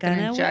 I'm not going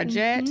to judge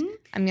it.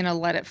 I'm going to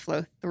let it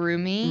flow through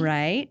me.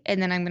 Right. And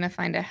then I'm going to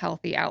find a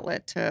healthy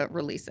outlet to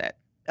release it.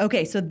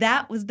 Okay. So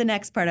that was the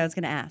next part I was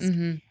going to ask.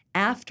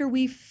 After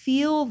we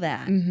feel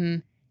that,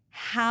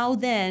 how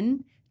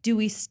then do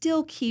we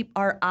still keep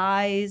our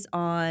eyes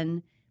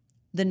on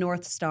the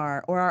North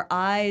Star, or our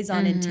eyes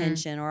on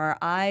intention, or our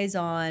eyes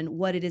on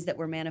what it is that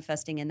we're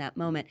manifesting in that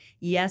moment?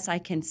 Yes, I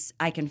can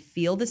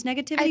feel this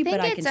negativity,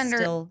 but I can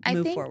still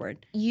move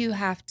forward. You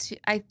have to.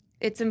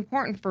 It's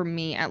important for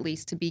me, at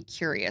least, to be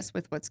curious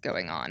with what's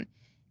going on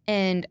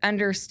and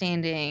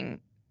understanding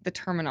the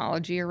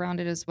terminology around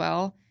it as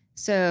well.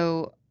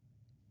 So,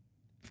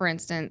 for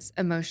instance,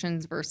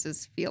 emotions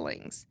versus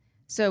feelings.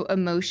 So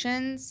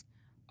emotions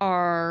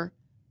are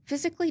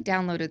physically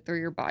downloaded through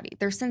your body.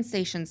 They're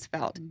sensations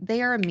felt.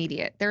 They are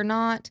immediate. They're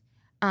not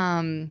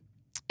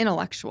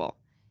intellectual.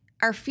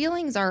 Our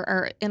feelings are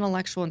our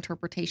intellectual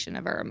interpretation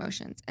of our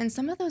emotions. And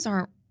some of those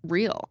aren't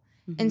real.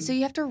 And so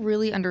you have to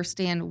really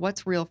understand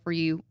what's real for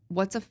you,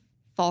 what's a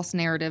false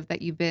narrative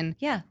that you've been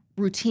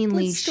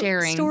routinely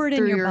sharing. Stored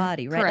in your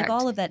body, right? Correct. Like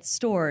all of that's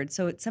stored.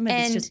 So some of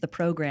it's just the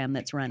program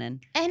that's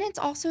running. And it's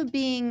also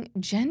being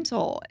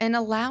gentle and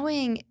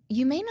allowing,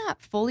 you may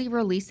not fully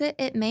release it.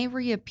 It may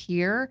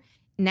reappear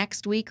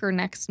next week or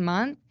next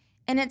month.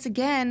 And it's,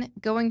 again,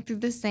 going through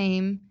the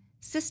same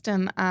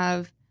system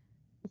of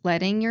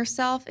letting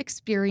yourself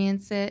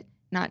experience it,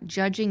 not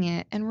judging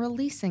it, and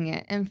releasing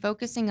it and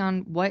focusing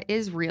on what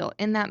is real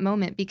in that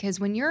moment. Because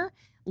when you're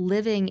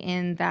living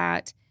in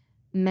that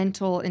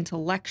mental,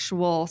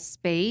 intellectual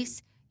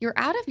space, you're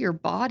out of your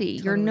body.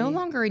 Totally. You're no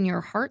longer in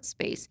your heart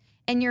space,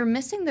 and you're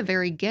missing the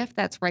very gift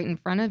that's right in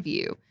front of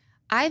you.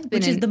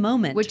 Which is the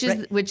moment. Which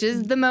is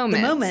the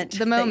moment.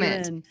 The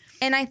moment.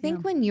 And I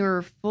think when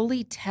you're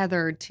fully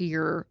tethered to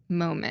your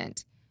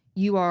moment,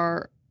 you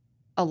are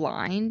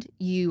aligned.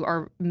 You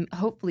are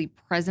hopefully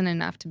present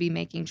enough to be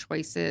making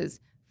choices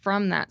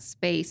from that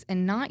space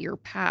and not your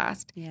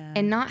past,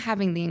 and not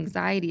having the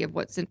anxiety of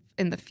what's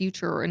in the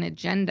future or an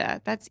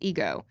agenda. That's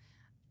ego.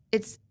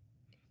 It's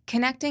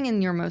connecting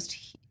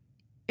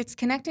it's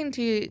connecting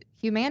to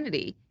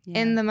humanity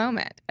in the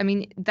moment. I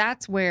mean,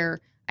 that's where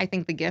I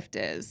think the gift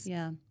is.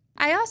 Yeah.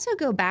 I also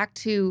go back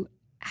to,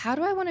 how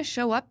do I want to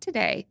show up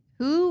today?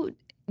 Who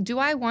do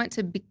I want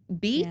to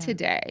be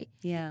today?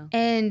 Yeah.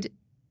 And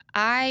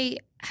I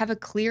have a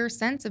clear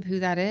sense of who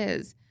that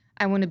is.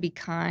 I want to be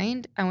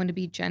kind. I want to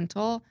be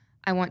gentle.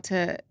 I want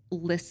to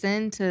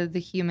listen to the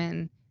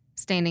human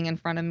standing in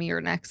front of me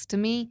or next to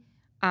me.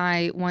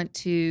 I want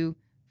to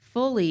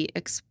fully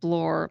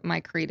explore my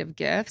creative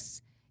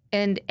gifts.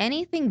 And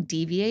anything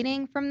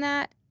deviating from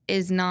that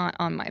is not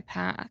on my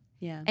path.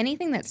 Yeah.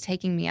 Anything that's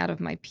taking me out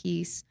of my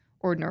peace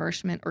or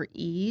nourishment or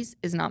ease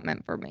is not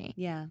meant for me.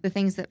 Yeah. The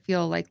things that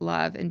feel like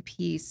love and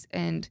peace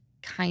and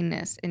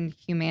kindness and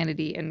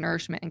humanity and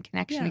nourishment and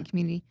connection and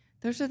community,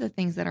 those are the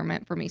things that are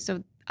meant for me.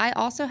 So I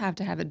also have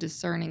to have a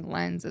discerning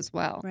lens as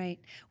well. Right.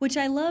 Which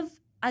I love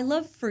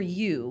for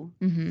you,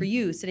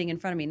 sitting in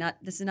front of me.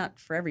 This is not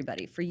for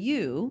everybody. For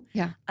you,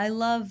 I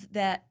love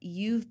that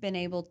you've been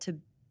able to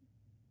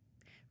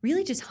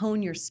really just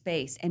hone your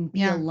space and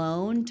be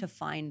alone to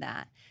find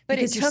that. But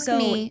because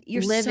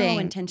you're so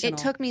intentional. It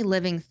took me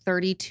living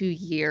 32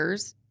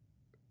 years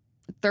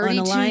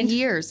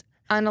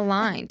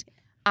unaligned.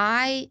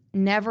 I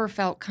never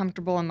felt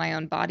comfortable in my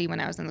own body when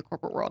I was in the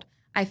corporate world.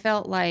 I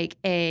felt like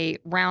a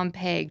round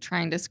peg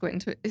trying to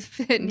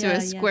fit into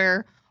a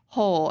square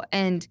hole.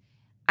 And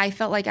I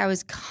felt like I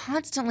was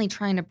constantly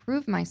trying to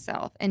prove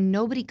myself and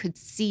nobody could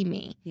see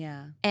me.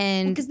 Yeah.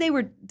 And because they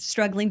were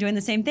struggling doing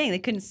the same thing. They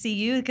couldn't see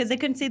you because they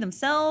couldn't see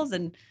themselves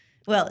and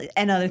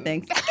other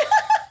things.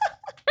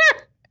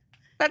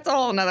 That's a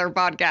whole nother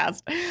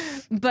podcast.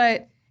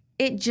 But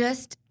it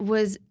just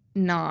was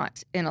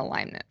not in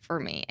alignment for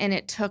me. And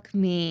it took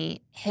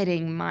me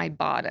hitting my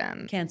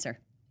bottom. Cancer.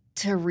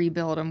 To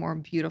rebuild a more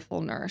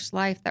beautiful, nourished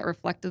life that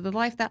reflected the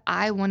life that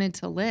I wanted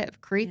to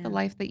live. Create the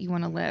life that you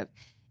want to live.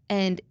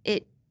 And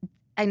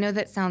I know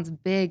that sounds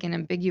big and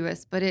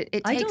ambiguous, but it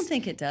takes, I don't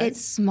think it does.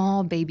 It's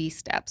small baby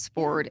steps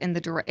forward in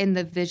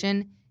the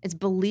vision. It's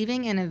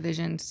believing in a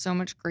vision so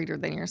much greater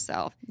than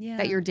yourself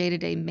that your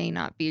day-to-day may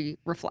not be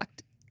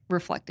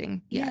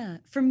reflecting yet. Yeah.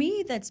 For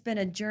me, that's been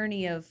a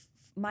journey of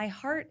my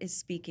heart is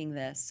speaking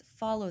this,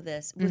 follow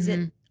this. Was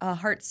it a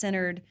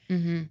heart-centered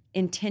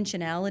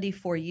intentionality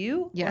for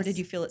you? Yes. Or did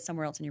you feel it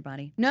somewhere else in your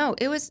body? No,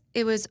 it was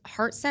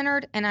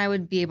heart-centered, and I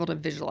would be able to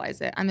visualize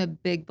it. I'm a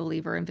big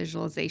believer in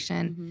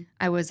visualization.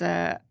 I was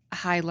a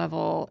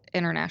high-level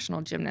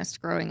international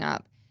gymnast growing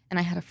up, and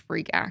I had a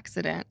freak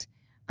accident.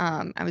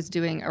 I was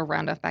doing a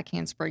round-off back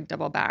handspring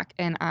double back,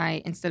 and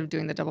instead of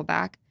doing the double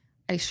back,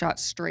 I shot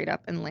straight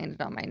up and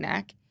landed on my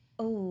neck.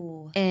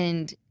 Oh.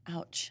 And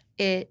ouch.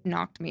 It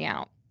knocked me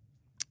out.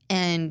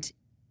 And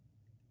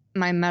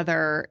my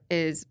mother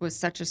was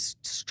such a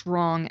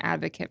strong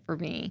advocate for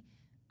me.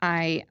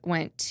 I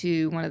went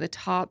to one of the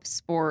top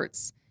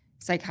sports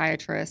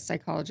psychiatrists,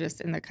 psychologists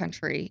in the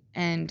country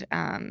and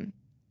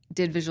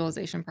did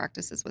visualization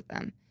practices with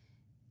them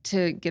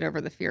to get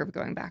over the fear of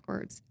going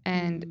backwards.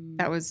 And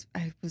I was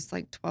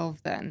like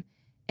 12 then.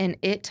 And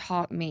it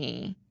taught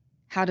me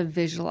how to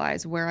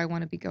visualize where I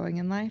want to be going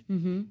in life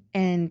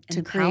and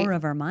to the create power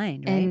of our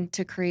mind, right? And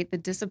to create the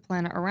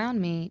discipline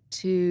around me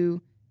to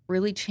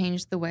really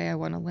change the way I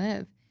want to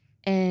live.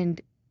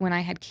 And when I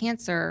had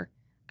cancer,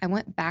 I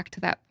went back to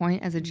that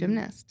point as a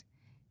gymnast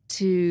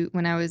to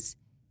when I was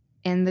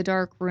in the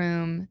dark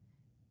room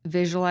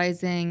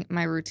visualizing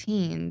my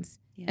routines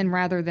and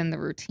rather than the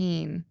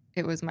routine,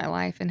 it was my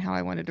life and how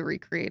I wanted to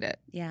recreate it.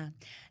 Yeah.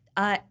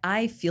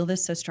 I feel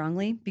this so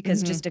strongly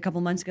because just a couple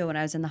months ago when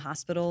I was in the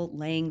hospital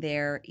laying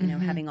there,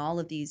 having all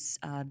of these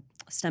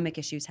stomach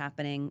issues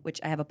happening, which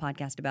I have a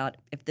podcast about.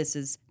 If this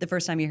is the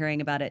first time you're hearing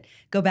about it,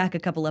 go back a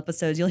couple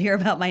episodes. You'll hear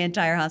about my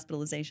entire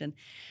hospitalization.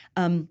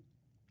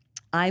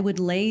 I would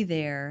lay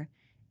there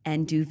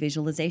and do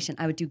visualization.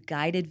 I would do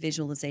guided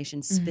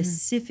visualization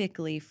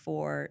specifically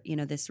for,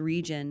 this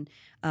region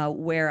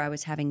where I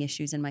was having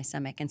issues in my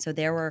stomach. And so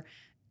there were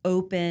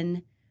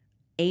open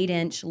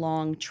 8-inch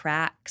long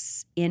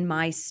tracks in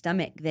my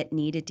stomach that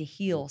needed to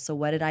heal. So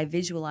what did I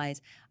visualize?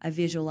 I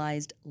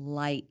visualized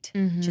light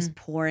just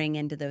pouring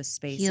into those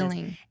spaces.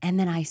 Healing. And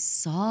then I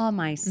saw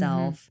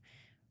myself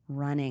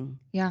running.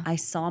 Yeah. I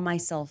saw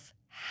myself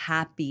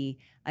happy.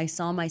 I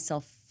saw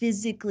myself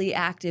physically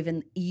active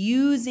and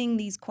using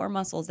these core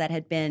muscles that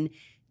had been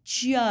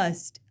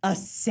just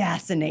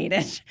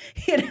assassinated,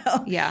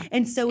 Yeah.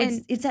 And so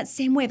it's that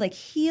same way of like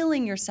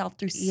healing yourself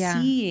through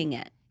seeing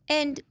it.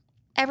 And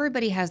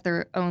everybody has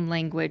their own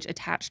language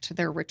attached to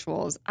their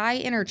rituals. I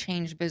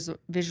interchange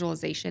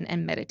visualization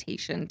and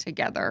meditation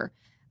together.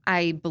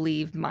 I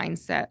believe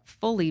mindset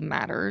fully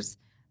matters.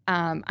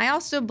 I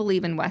also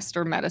believe in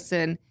Western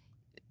medicine.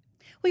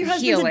 Well, your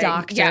husband's a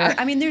doctor. Yeah.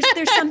 I mean, there's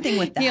something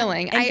with that.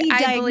 Healing. And he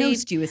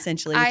diagnosed you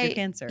essentially with your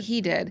cancer. He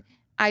did.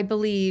 I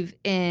believe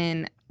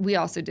in, we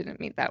also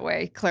didn't meet that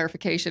way.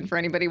 Clarification for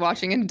anybody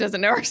watching and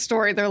doesn't know our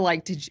story. They're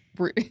like,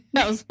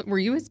 were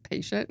you his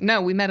patient?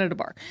 No, we met at a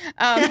bar.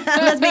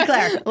 Let's be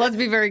clear. Let's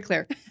be very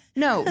clear.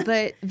 No,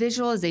 but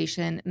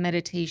visualization,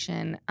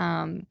 meditation,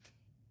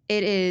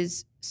 it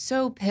is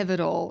so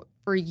pivotal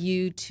for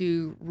you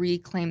to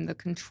reclaim the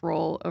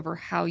control over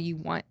how you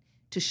want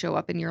to show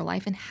up in your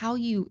life and how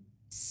you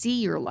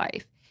see your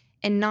life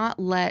and not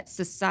let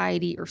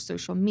society or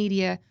social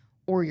media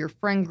or your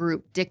friend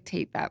group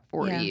dictate that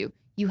for you.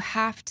 You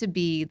have to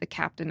be the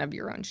captain of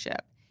your own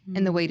ship.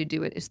 And the way to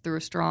do it is through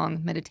a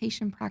strong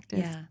meditation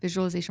practice,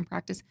 visualization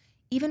practice,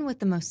 even with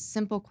the most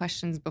simple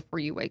questions before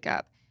you wake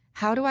up.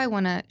 How do I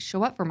want to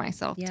show up for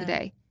myself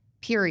today?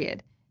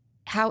 Period.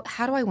 How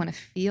do I want to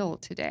feel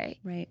today?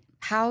 Right.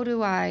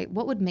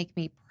 What would make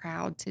me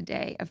proud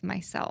today of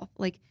myself?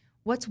 Like,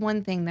 what's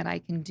one thing that I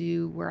can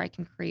do where I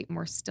can create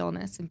more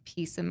stillness and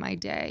peace in my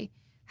day?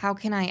 How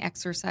can I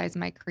exercise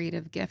my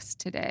creative gifts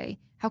today?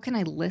 How can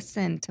I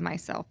listen to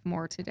myself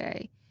more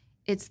today?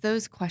 It's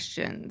those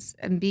questions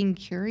and being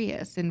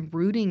curious and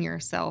rooting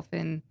yourself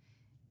in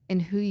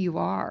who you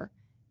are,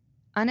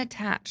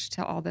 unattached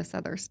to all this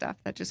other stuff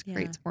that just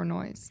creates more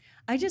noise.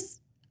 I just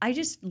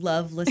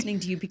love listening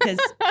to you because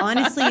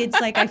honestly, it's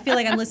like I feel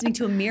like I'm listening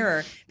to a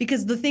mirror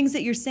because the things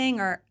that you're saying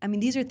are, I mean,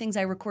 these are things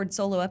I record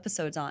solo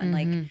episodes on.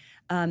 Like,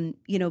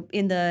 you know,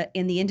 in the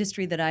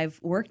industry that I've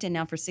worked in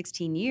now for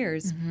 16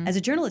 years as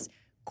a journalist,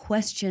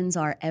 questions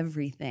are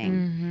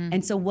everything.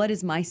 And so what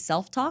is my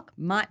self-talk?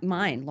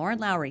 Mine, Lauren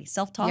Lowry,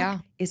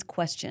 self-talk is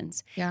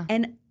questions.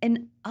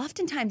 And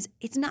oftentimes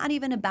it's not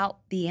even about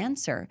the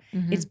answer.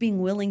 It's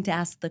being willing to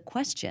ask the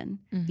question,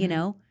 you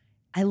know?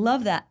 I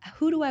love that.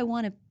 Who do I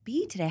want to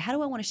be today? How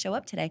do I want to show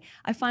up today?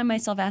 I find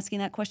myself asking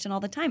that question all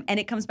the time. And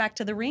it comes back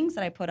to the rings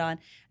that I put on.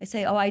 I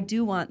say, oh, I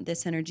do want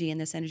this energy and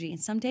this energy. And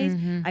some days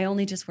I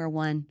only just wear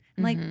one.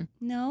 I'm like,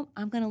 no,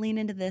 I'm going to lean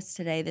into this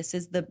today.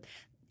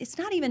 It's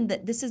not even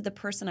that this is the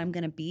person I'm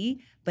going to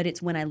be, but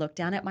it's when I look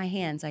down at my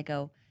hands, I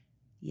go,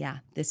 yeah,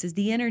 this is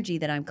the energy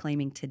that I'm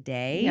claiming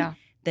today.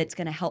 That's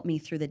going to help me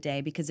through the day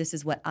because this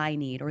is what I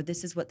need, or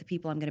this is what the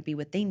people I'm going to be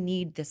with, they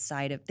need this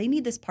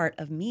part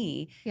of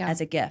me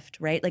as a gift,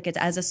 right? Like it's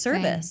as a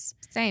service.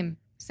 Same.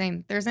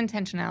 There's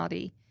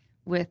intentionality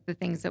with the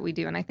things that we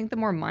do. And I think the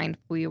more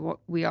mindful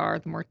we are,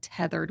 the more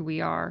tethered we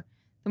are,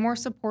 the more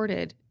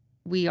supported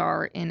we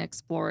are in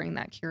exploring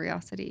that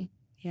curiosity.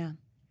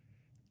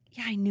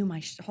 Yeah, I knew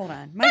hold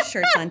on. My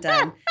shirt's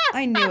undone.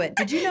 I knew it.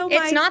 Did you know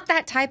It's not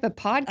that type of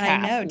podcast. I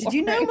know. Did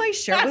you know my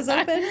shirt was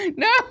open?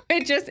 No,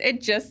 it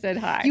just said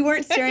hi. You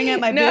weren't staring at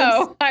my boobs?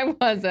 No, I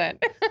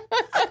wasn't.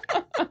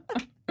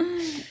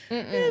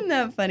 Isn't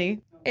that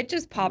funny? It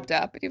just popped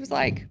up. He was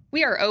like,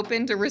 we are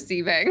open to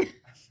receiving.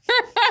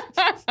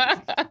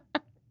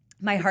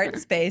 My heart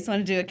space.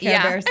 Want to do a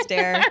Care Bear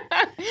stare.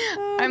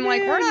 Oh, I'm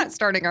like, we're not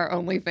starting our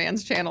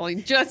OnlyFans channel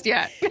just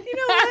yet. You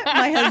know what?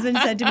 My husband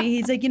said to me,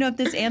 he's like, you know, if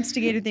this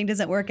Amstigator thing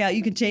doesn't work out,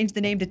 you can change the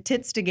name to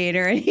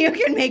Titstigator and you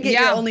can make it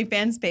your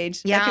OnlyFans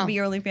page. That could be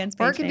your OnlyFans page.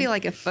 Or it could be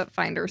like a foot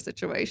finder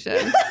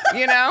situation,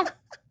 you know?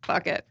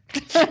 Fuck it.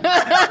 I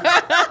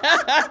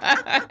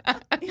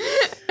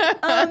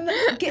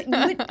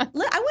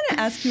want to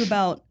ask you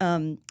about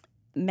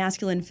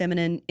masculine,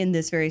 feminine in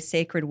this very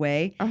sacred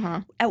way.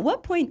 At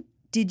what point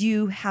did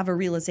you have a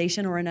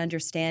realization or an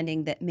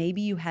understanding that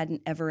maybe you hadn't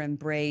ever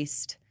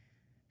embraced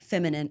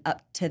feminine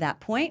up to that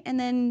point, and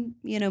then,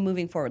 you know,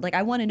 moving forward? Like,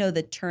 I want to know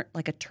a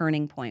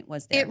turning point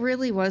was there. It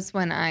really was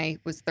when I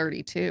was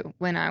 32,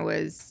 when I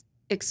was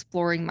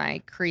exploring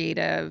my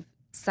creative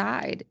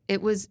side.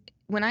 It was,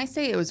 when I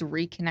say it was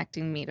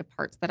reconnecting me to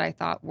parts that I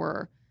thought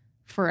were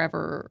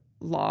forever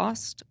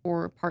lost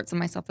or parts of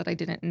myself that I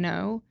didn't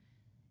know,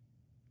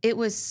 it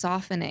was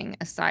softening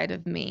a side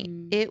of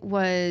me. It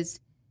was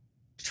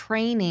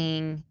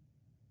training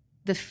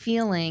the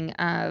feeling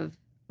of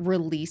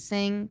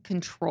releasing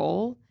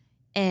control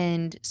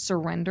and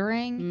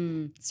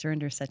surrendering.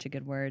 Surrender is such a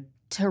good word.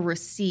 To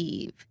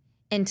receive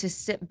and to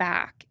sit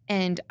back.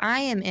 And I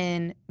am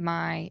in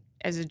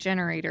as a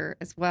generator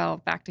as well,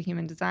 back to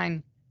human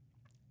design,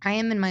 I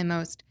am in my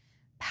most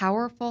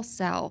powerful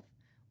self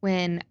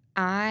when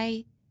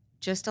I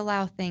just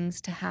allow things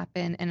to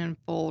happen and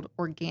unfold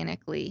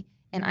organically,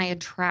 and I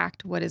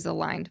attract what is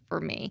aligned for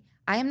me.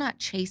 I am not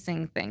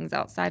chasing things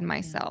outside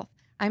myself.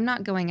 I'm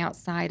not going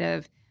outside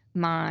of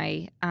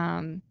my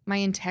my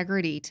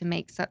integrity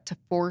to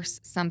force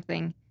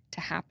something to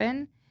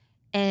happen.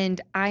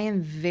 And I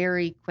am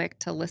very quick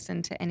to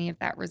listen to any of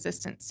that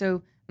resistance.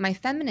 So my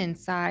feminine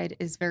side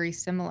is very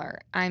similar.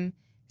 I'm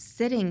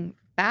sitting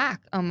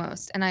back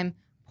almost, and I'm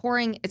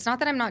pouring. It's not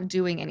that I'm not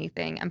doing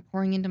anything. I'm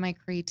pouring into my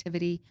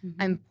creativity.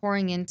 I'm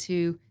pouring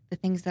into the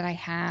things that I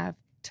have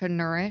to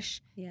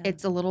nourish.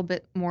 It's a little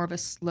bit more of a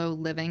slow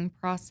living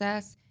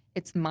process.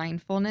 It's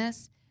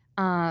mindfulness.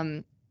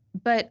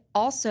 But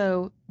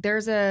also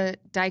there's a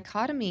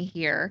dichotomy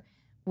here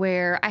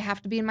where I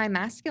have to be in my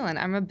masculine.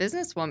 I'm a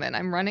businesswoman.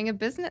 I'm running a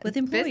business with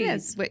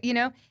employees, you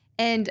know,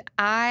 and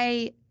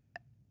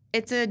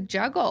it's a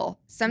juggle.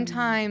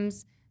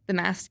 Sometimes the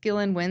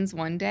masculine wins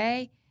one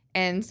day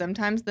and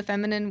sometimes the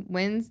feminine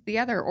wins the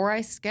other, or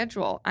I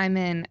schedule. I'm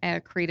in a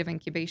creative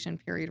incubation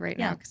period right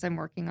now because I'm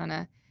working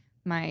on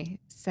my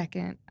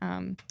second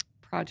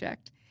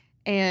project,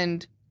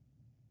 and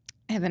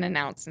I haven't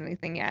announced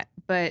anything yet,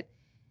 but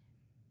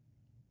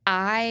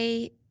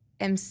I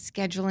am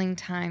scheduling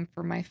time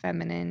for my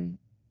feminine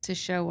to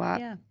show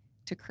up,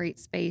 to create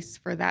space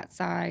for that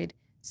side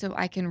so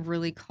I can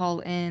really call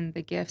in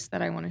the gifts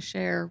that I want to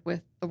share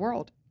with the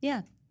world.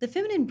 Yeah. The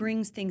feminine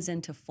brings things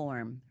into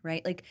form,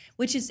 right? Like,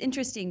 which is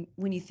interesting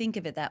when you think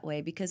of it that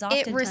way, because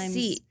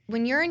oftentimes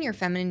when you're in your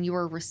feminine, you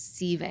are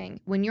receiving.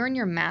 When you're in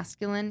your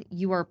masculine,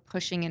 you are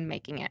pushing and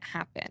making it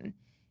happen.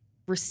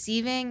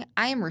 Receiving,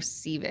 I am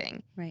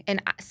receiving. Right.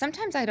 And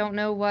sometimes I don't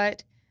know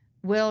what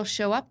will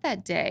show up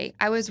that day.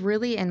 I was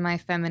really in my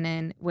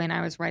feminine when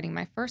I was writing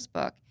my first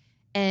book,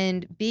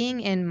 And being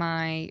in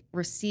my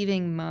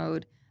receiving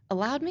mode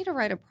allowed me to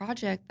write a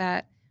project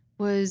that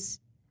was,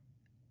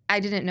 I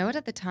didn't know it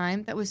at the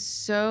time, that was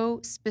so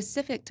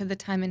specific to the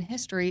time in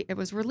history it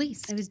was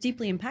released. It was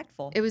deeply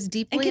impactful. It was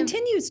deeply and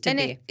continues to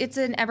be. It's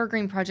an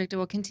evergreen project. It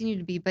will continue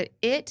to be. But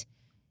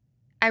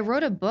I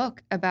wrote a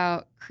book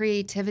about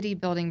creativity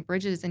building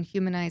bridges and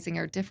humanizing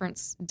our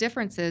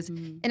differences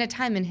in a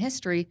time in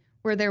history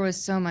where there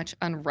was so much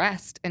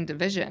unrest and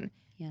division.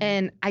 Yeah.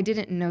 And I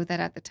didn't know that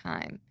at the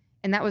time.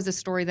 And that was a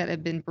story that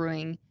had been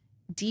brewing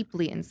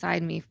deeply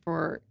inside me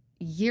for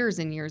years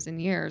and years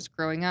and years,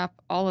 growing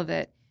up, all of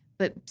it.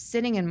 But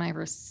sitting in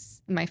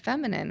my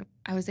feminine,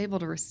 I was able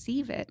to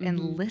receive it and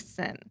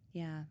listen.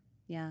 Yeah.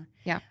 Yeah.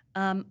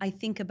 I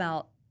think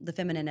about the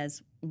feminine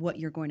as what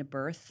you're going to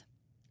birth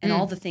and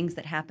all the things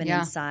that happen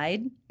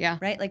inside. Yeah.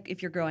 Right? Like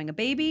if you're growing a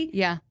baby,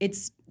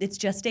 it's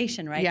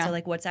gestation, right? Yeah. So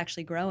like what's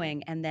actually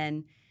growing. And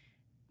then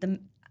the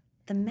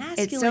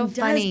masculine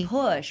does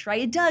push,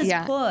 right? It does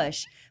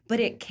push, but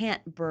it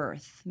can't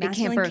birth.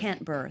 Masculine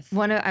can't birth.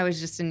 I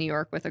was just in New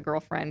York with a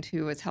girlfriend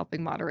who was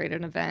helping moderate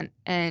an event,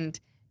 and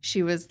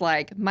she was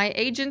like, my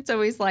agent's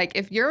always like,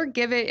 if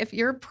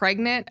you're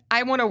pregnant,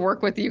 I want to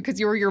work with you because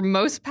you're your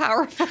most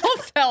powerful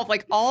self.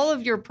 Like all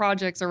of your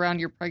projects around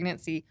your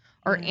pregnancy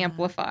are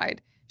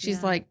amplified.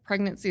 She's like,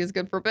 pregnancy is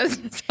good for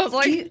business. I was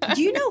like,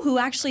 do you know who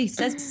actually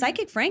says,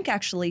 Psychic Frank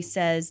actually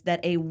says that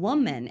any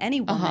woman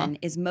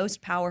is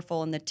most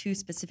powerful in the two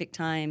specific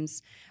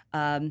times.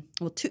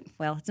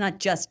 It's not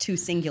just two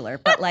singular,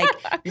 but like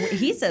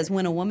he says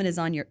when a woman is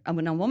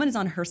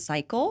on her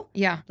cycle,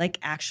 like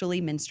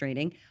actually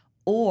menstruating,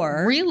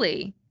 or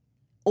really.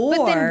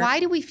 But then why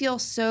do we feel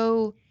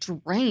so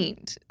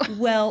drained?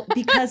 Well,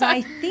 because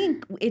I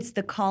think it's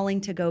the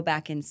calling to go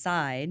back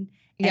inside.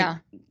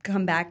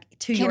 Come back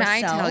to yourself. Can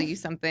I tell you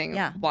something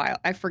wild?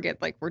 I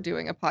forget, like, we're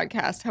doing a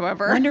podcast,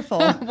 however. Wonderful.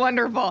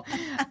 Wonderful.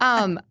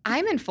 I'm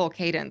in full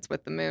cadence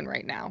with the moon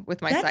right now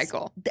with my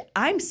cycle.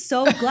 I'm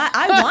so glad.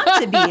 I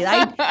want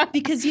to be.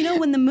 Because,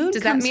 when the moon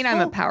Does that mean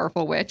I'm a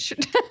powerful witch?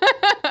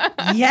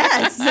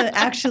 Yes.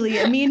 Actually,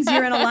 it means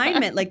you're in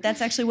alignment. Like,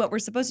 that's actually what we're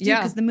supposed to do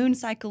because the moon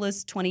cycle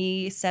is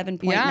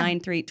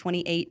 27.93,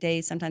 28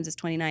 days. Sometimes it's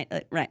 29.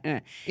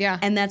 Right. Yeah.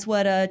 And that's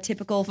what a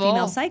typical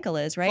female cycle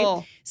is, right?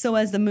 Full. So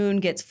as the moon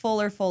gets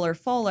fuller,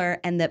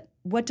 and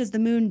what does the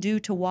moon do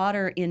to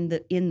water in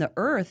the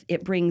earth?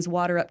 It brings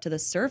water up to the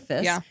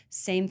surface. Yeah.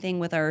 Same thing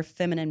with our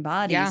feminine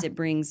bodies. Yeah. It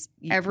brings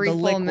every the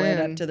full liquid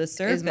moon up to the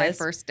surface. Is my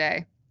first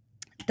day.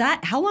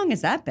 How long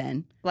has that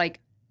been? Like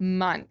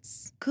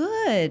months.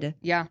 Good.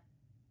 Yeah.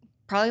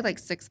 Probably like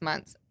 6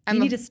 months. You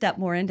need to step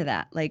more into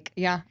that. Like,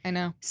 yeah, I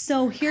know.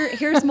 So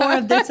here's more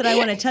of this that I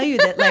want to tell you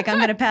that like I'm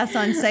going to pass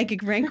on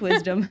psychic rank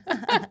wisdom.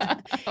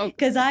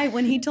 Because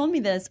when he told me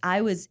this,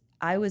 I was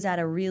at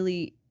a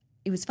really,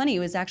 it was funny. It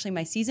was actually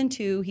my season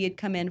 2. He had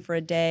come in for a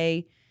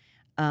day,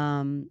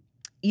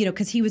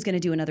 because he was going to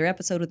do another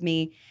episode with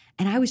me.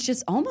 And I was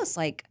just almost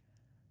like,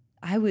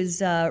 I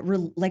was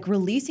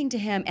releasing to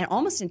him and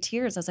almost in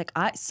tears. I was like,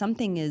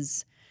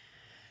 something's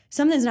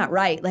not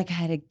right. Like I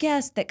had a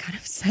guest that kind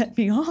of set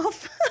me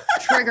off.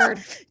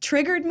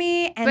 Triggered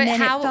me. And it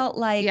felt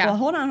like, well,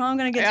 hold on, I'm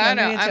going to get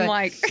to it. I'm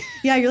like.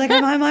 Yeah, you're like,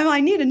 I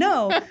need to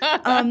know.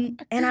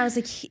 And I was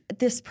like,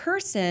 this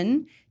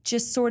person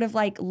just sort of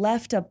like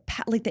left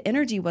like the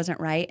energy wasn't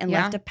right and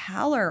left a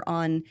pallor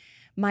on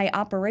my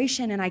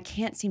operation and I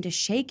can't seem to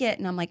shake it.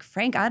 And I'm like,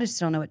 Frank, I just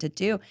don't know what to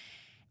do.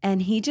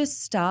 And he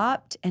just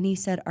stopped and he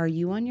said, are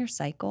you on your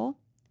cycle?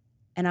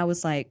 And I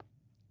was like,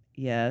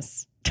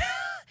 yes.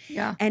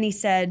 Yeah. And he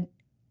said,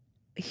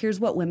 here's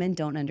what women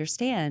don't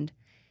understand.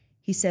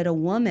 He said, a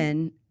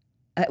woman,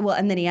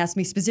 and then he asked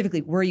me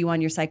specifically, were you on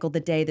your cycle the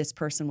day this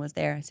person was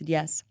there? I said,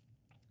 yes.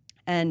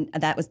 And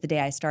that was the day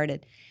I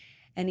started.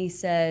 And he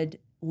said,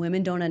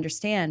 women don't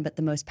understand, but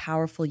the most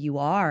powerful you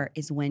are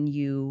is when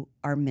you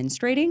are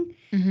menstruating.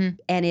 Mm-hmm.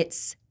 And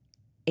it's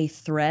a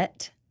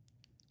threat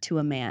to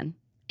a man.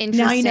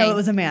 Now you know it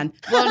was a man.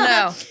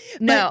 Well,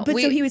 no. But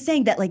so he was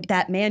saying that like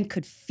that man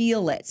could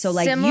feel it. So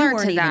like you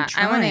weren't even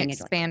trying. I want to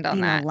expand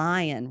on that. Being a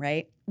lion,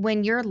 right?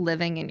 When you're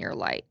living in your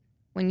light,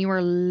 when you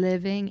are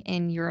living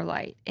in your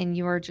light and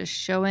you are just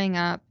showing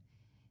up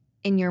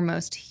in your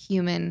most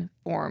human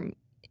form,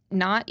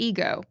 not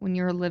ego, when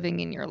you're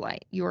living in your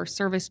light, you are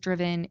service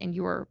driven and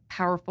you are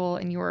powerful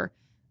and you are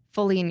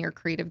fully in your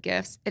creative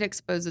gifts, it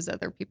exposes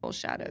other people's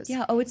shadows.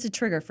 Yeah. Oh, it's a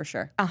trigger for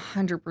sure.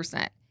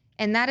 100%.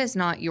 And that is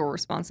not your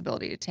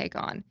responsibility to take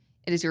on.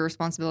 It is your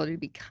responsibility to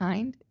be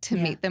kind, to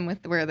meet them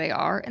with where they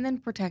are, and then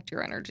protect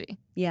your energy.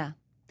 Yeah.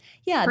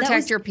 Yeah.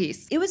 Protect your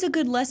peace. It was a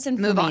good lesson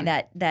for me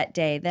that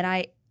day that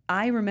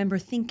I remember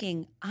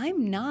thinking,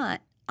 I'm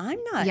not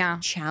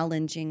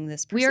challenging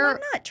this person. I'm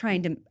not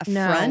trying to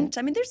affront.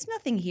 I mean, there's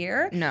nothing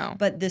here. No.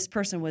 But this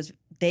person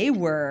they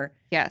were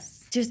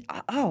yes. Just,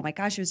 oh my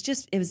gosh, it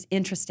was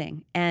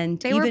interesting. And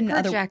they were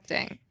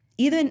projecting.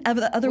 Even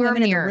other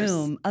women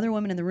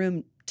in the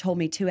room told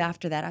me too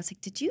after that. I was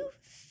like, did you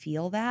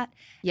feel that?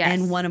 Yes.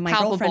 And one of my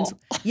girlfriends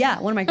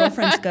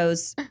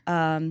goes,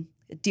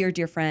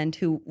 dear friend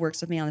who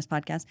works with me on this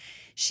podcast,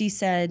 she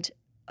said,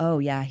 oh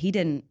yeah, he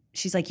didn't.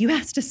 She's like, you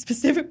asked a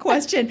specific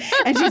question.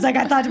 And she's like,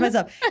 I thought to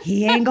myself,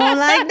 he ain't going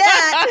like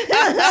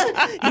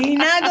that. He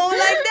not going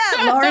like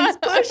that. Lauren's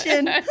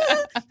pushing. But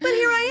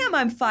here I am.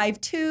 I'm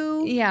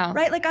 5'2". Yeah.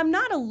 Right? Like, I'm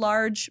not a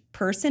large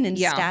person in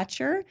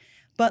stature.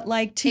 But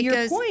like, to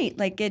your point,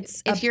 like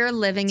if you're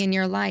living in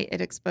your light,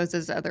 it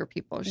exposes other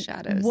people's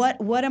shadows.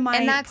 What am I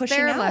and that's pushing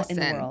their out lesson.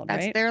 in the world,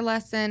 That's right? their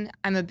lesson.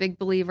 I'm a big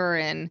believer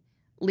in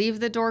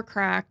leave the door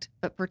cracked,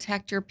 but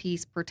protect your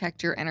peace,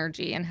 protect your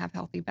energy, and have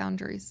healthy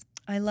boundaries.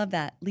 I love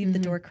that. Leave the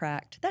door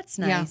cracked. That's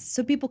nice. Yeah.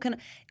 So people can,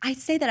 I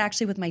say that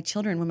actually with my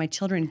children, when my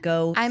children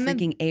go I'm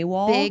freaking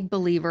AWOL. Big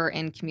believer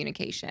in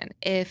communication.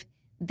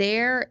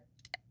 I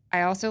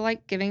also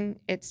like giving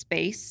it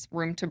space,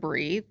 room to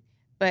breathe,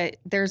 but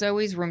there's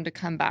always room to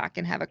come back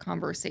and have a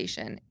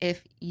conversation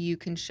if you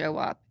can show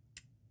up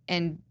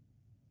and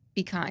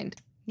be kind,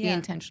 be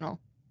intentional.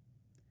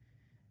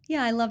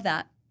 Yeah, I love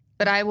that.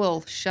 But I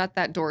will shut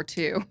that door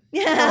too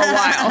for a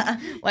while.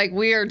 Like,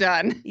 we are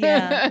done.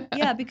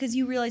 Yeah, because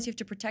you realize you have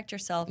to protect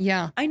yourself.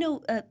 Yeah. I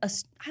know,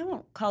 I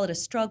won't call it a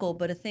struggle,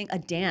 but a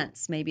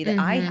dance maybe that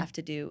I have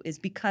to do is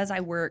because I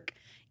work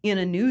in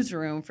a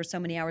newsroom for so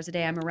many hours a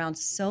day. I'm around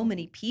so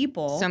many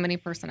people. So many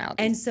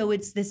personalities. And so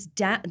it's this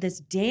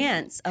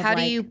dance of how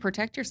do you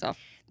protect yourself?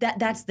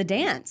 That's the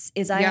dance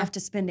is I have to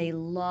spend a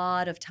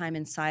lot of time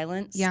in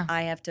silence. Yeah.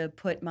 I have to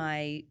put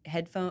my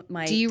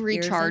Do you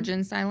recharge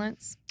in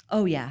silence?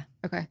 Oh, yeah.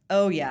 Okay.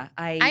 Oh, yeah.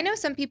 I know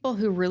some people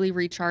who really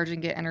recharge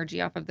and get energy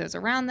off of those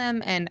around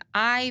them, and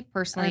I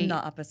personally I'm the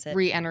opposite.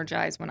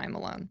 Re-energize when I'm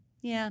alone.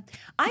 Yeah.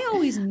 I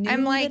always knew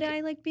that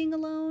I like being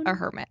alone. A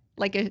hermit.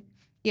 Like a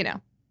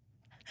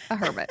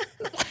hermit.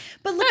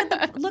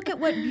 But look at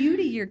what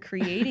beauty you're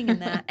creating in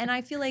that. And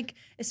I feel like,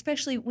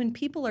 especially when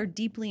people are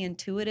deeply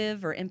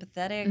intuitive or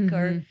empathetic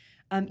or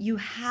you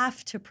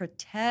have to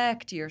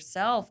protect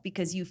yourself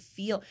because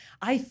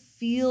I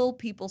feel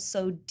people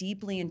so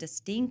deeply and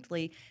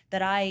distinctly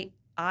that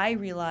I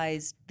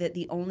realized that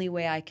the only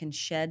way I can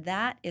shed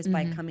that is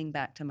by coming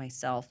back to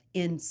myself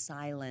in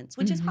silence,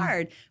 which is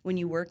hard when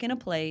you work in a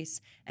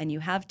place and you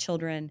have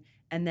children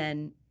and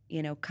then,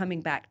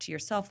 coming back to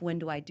yourself. When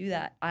do I do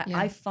that?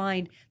 I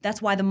find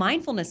that's why the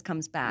mindfulness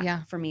comes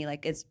back for me.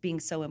 Like, it's being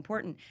so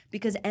important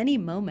because any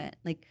moment,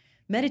 like,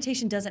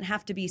 meditation doesn't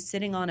have to be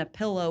sitting on a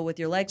pillow with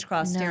your legs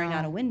crossed, staring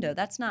out a window.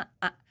 That's not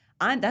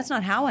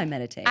how I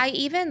meditate.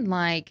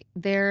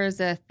 There's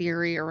a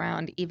theory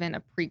around even a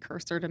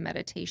precursor to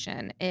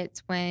meditation.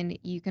 It's when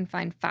you can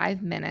find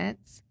 5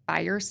 minutes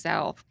by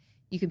yourself.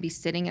 You could be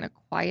sitting in a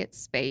quiet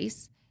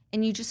space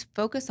and you just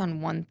focus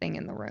on one thing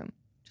in the room.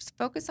 Just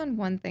focus on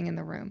one thing in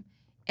the room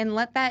and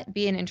let that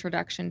be an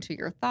introduction to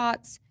your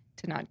thoughts,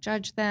 to not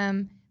judge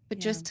them, but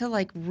just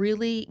to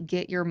really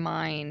get your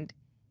mind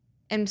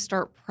and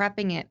start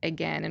prepping it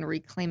again and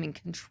reclaiming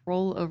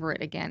control over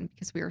it again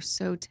because we are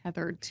so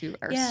tethered to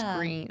our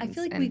screens. I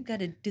feel like we've got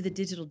to do the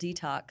digital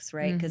detox,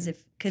 right? Because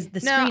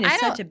the screen is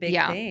such a big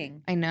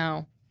thing. I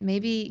know.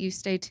 Maybe you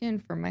stay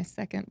tuned for my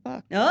second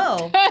book.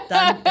 Oh,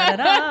 dun, da,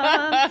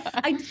 da, da.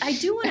 I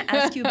do want to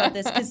ask you about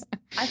this because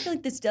I feel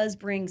like this does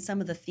bring some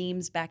of the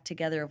themes back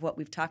together of what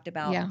we've talked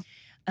about. Yeah.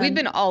 We've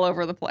been all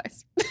over the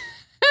place.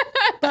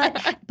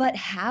 but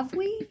have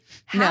we?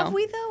 Have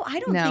we though? I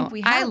don't think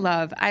we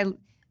have.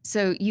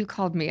 So you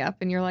called me up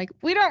and you're like,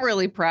 we don't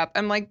really prep.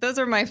 I'm like, those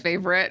are my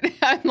favorite.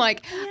 I'm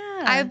like,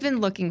 I've been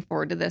looking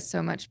forward to this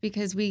so much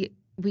because we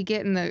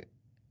get in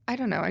I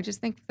don't know. I just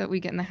think that we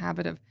get in the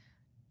habit of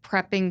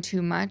prepping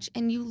too much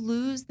and you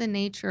lose the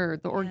nature,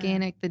 the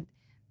organic,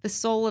 the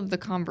soul of the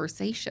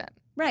conversation.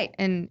 Right.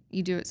 And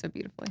you do it so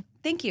beautifully.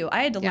 Thank you.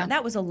 I had to learn.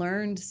 That was a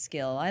learned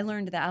skill. I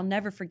learned that. I'll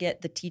never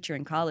forget the teacher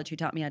in college who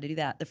taught me how to do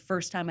that. The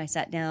first time I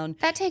sat down.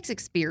 That takes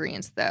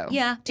experience though.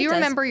 Yeah. Do you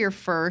remember your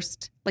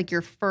first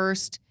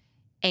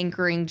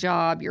anchoring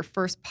job, your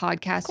first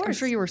podcast? Of course. I'm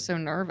sure you were so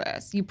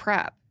nervous. You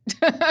prep.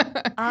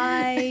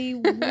 I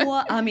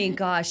mean,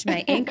 gosh,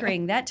 my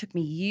anchoring, that took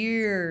me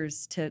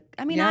years to,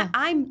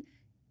 I'm,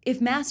 if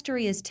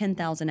mastery is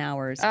 10,000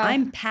 hours,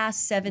 I'm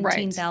past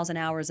 17,000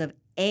 hours of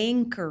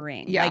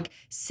anchoring, like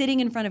sitting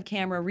in front of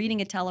camera,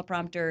 reading a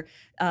teleprompter,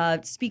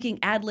 speaking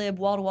ad lib,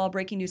 wall to wall,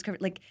 breaking news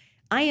coverage. Like,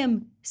 I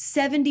am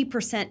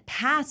 70%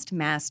 past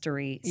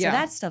mastery. So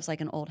that stuff's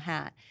like an old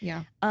hat.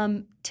 Yeah.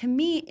 To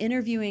me,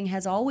 interviewing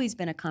has always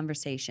been a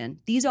conversation.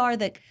 These are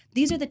the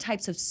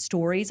types of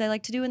stories I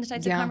like to do and the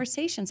types of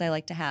conversations I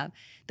like to have.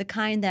 The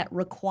kind that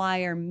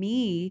require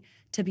me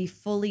to be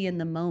fully in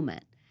the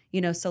moment.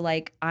 So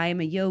like,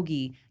 I'm a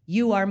yogi.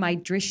 You are my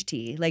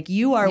drishti. Like,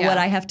 you are what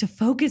I have to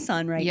focus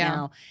on right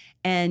now.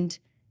 And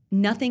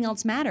nothing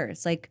else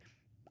matters. Like,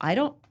 I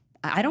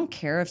don't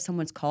care if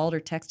someone's called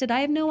or texted. I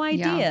have no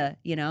idea,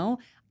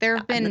 There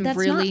have been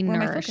really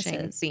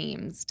nourishing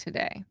themes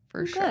today,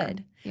 for sure.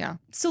 Good. Yeah.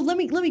 So let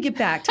me get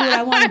back to what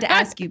I wanted to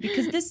ask you,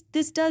 because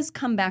this does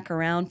come back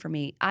around for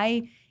me.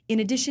 In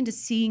addition to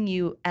seeing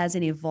you as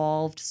an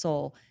evolved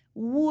soul,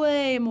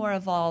 way more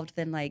evolved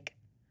than like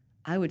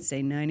I would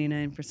say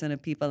 99%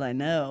 of people I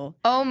know.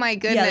 Oh my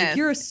goodness. Yeah, like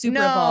you're super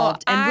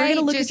evolved. And we're going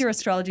to look at your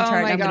astrology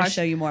chart and I'm going to gosh.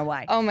 show you more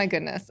why. Oh my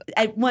goodness.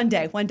 One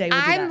day we'll do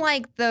that. I'm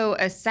like, though,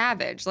 a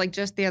savage. Like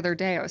just the other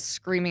day, I was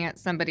screaming at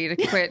somebody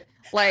to quit.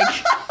 Like,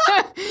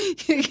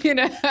 you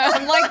know,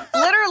 I'm like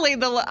literally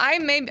I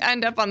may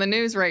end up on the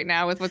news right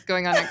now with what's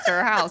going on next to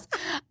our house.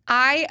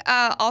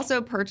 I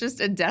also purchased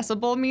a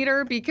decibel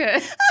meter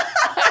because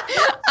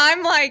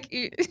I'm like,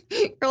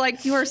 you're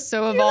like, you are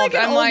so evolved.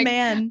 You're like an I'm old like,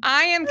 man.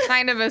 I am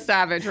kind of a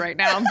savage right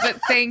now, but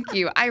thank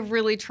you. I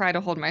really try to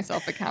hold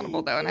myself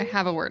accountable though, and I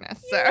have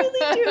awareness. So.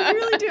 You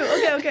really do.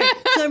 Okay.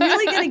 So I'm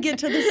really going to get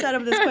to the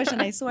setup of this question,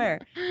 I swear.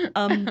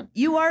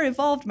 You are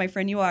evolved, my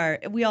friend. You are.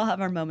 We all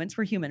have our moments.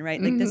 We're human, right?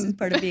 Like this is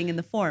part of being in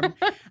the form.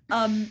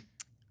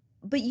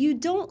 But you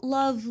don't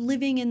love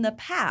living in the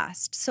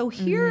past. So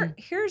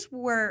here's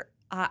where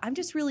I'm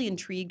just really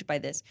intrigued by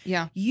this.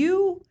 Yeah.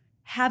 You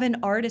have an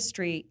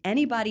artistry.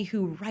 Anybody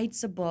who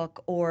writes a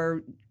book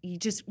or you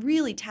just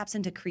really taps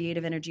into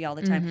creative energy all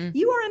the time,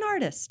 you are an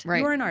artist. Right.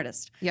 You are an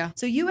artist. Yeah.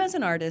 So you as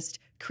an artist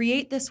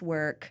create this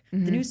work,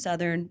 The New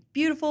Southern,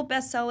 beautiful,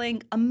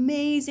 best-selling,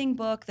 amazing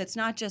book that's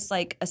not just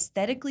like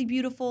aesthetically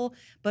beautiful,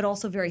 but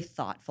also very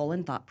thoughtful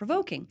and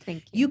thought-provoking.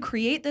 Thank you. You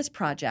create this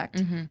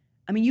project.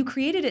 I mean, you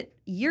created it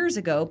years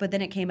ago, but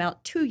then it came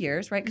out 2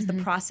 years, right? Because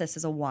the process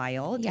is a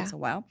while. It takes a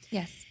while.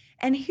 Yes.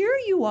 And here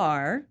you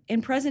are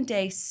in present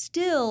day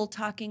still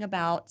talking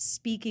about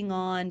speaking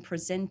on,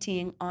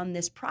 presenting on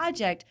this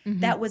project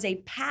that was a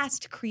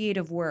past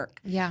creative work.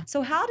 Yeah.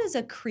 So how does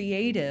a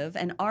creative,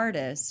 an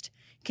artist,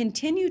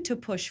 continue to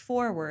push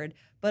forward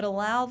but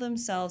allow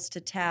themselves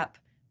to tap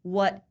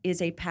what is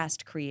a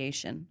past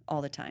creation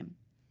all the time?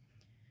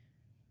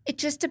 It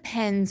just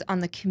depends on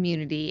the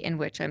community in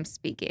which I'm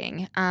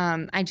speaking.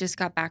 I just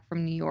got back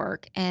from New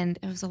York and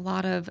it was a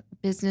lot of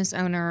business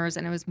owners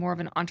and it was more of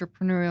an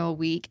entrepreneurial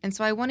week. And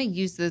so I want to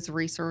use those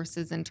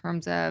resources in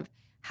terms of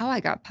how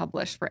I got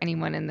published for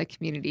anyone in the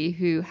community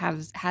who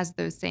has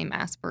those same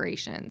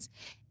aspirations.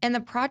 And the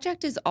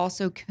project is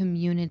also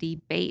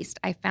community-based.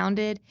 I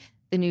founded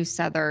The New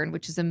Southern,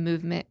 which is a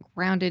movement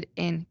grounded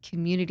in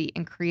community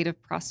and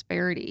creative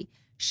prosperity,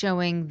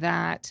 showing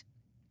that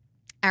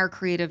our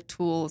creative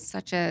tools,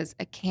 such as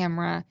a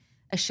camera,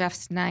 a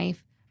chef's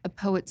knife, a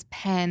poet's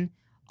pen,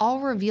 all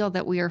reveal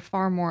that we are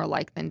far more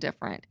alike than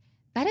different.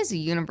 That is a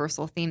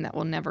universal theme that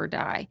will never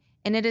die.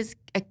 And it is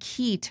a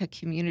key to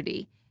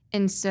community.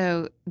 And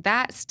so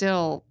that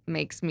still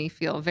makes me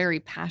feel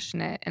very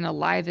passionate and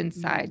alive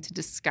inside to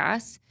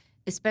discuss,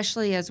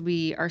 especially as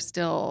we are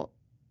still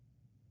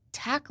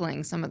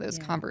tackling some of those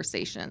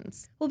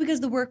conversations. Well, because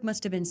the work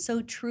must have been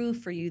so true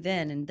for you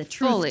then, and the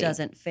truth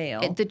doesn't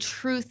fail. The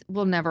truth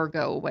will never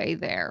go away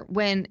there.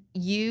 When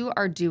you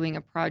are doing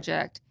a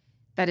project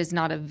that is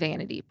not a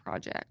vanity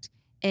project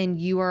and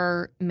you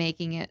are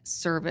making it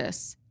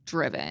service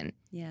driven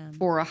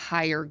for a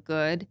higher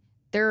good,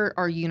 there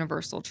are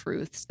universal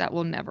truths that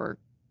will never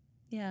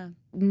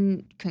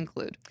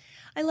conclude.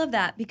 I love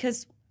that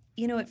because,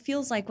 you know, it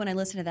feels like when I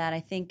listen to that,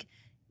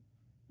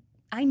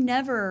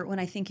 when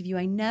I think of you,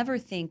 I never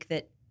think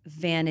that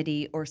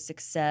vanity or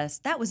success,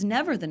 that was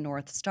never the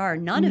North Star.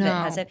 None of it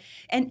has it.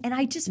 And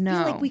I just feel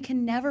like we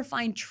can never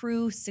find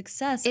true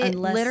success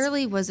unless... It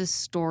literally was a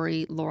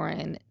story,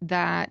 Lauren,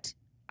 that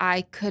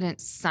I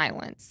couldn't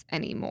silence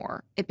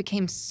anymore. It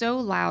became so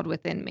loud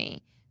within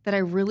me that I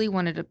really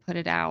wanted to put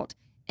it out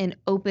and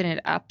open it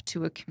up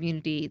to a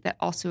community that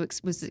also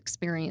was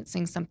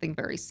experiencing something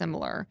very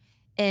similar.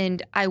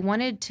 And I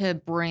wanted to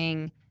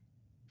bring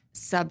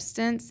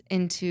substance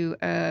into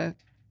a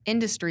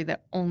industry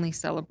that only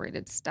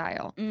celebrated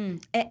style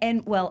and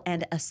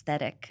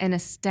aesthetic. An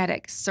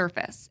aesthetic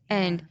surface.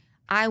 And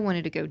I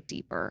wanted to go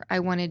deeper. I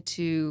wanted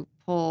to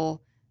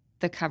pull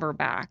the cover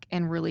back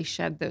and really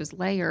shed those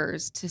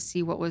layers to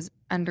see what was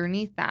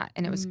underneath that.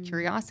 And it was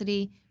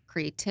curiosity,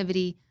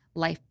 creativity,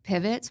 life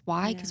pivots.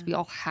 Why? Because we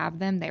all have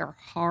them. They are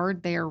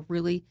hard. They are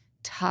really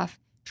tough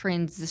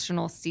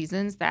transitional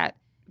seasons that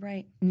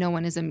no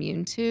one is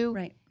immune to.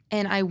 Right.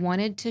 And I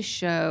wanted to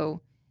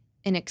show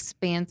an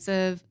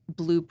expansive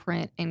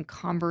blueprint and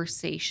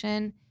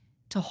conversation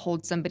to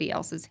hold somebody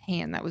else's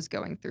hand that was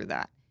going through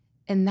that.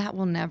 And that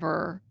will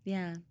never...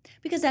 Yeah.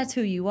 Because that's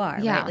who you are,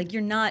 right? Like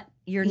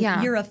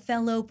you're a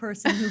fellow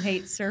person who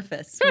hates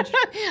surface. Which,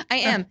 I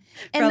am.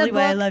 And probably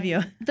why I love you.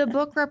 The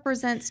book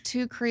represents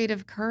true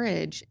creative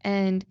courage.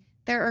 And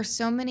there are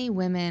so many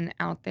women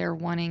out there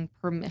wanting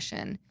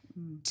permission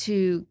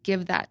to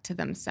give that to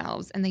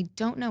themselves. And they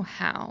don't know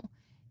how.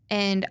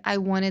 And I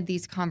wanted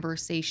these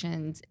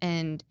conversations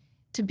and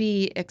to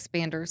be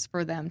expanders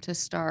for them to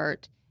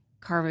start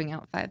carving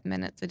out 5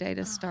 minutes a day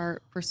to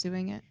start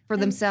pursuing it for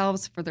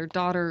themselves, for their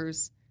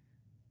daughters.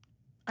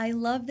 I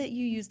love that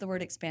you use the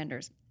word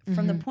expanders.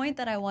 From the point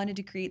that I wanted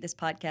to create this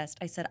podcast,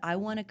 I said, I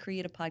want to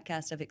create a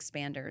podcast of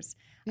expanders.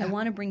 I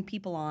want to bring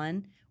people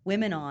on,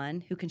 women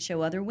on, who can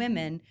show other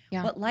women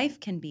what life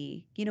can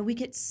be. You know, we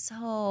get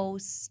so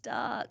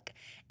stuck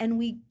and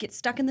we get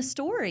stuck in the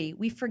story.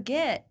 We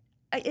forget.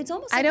 It's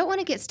almost like, I don't want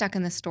to get stuck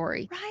in the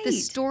story. Right. The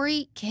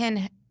story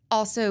can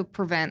also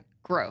prevent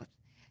growth.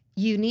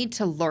 You need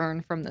to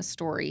learn from the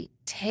story.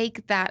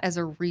 Take that as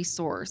a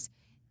resource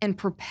and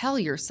propel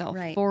yourself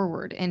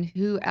forward in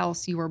who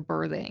else you are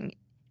birthing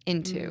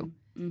into.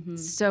 Mm-hmm.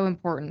 So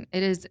important.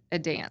 It is a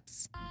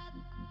dance.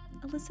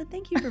 Alyssa,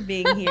 thank you for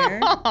being here.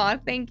 Aw,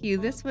 thank you.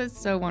 This was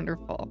so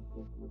wonderful.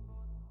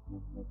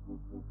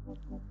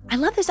 I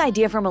love this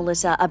idea from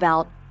Alyssa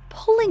about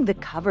pulling the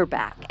cover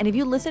back. And if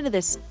you listen to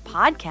this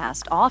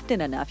podcast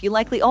often enough, you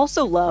likely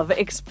also love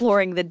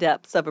exploring the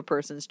depths of a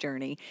person's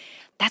journey.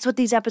 That's what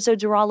these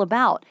episodes are all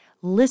about.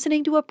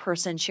 Listening to a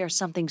person share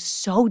something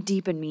so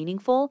deep and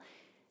meaningful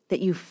that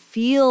you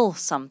feel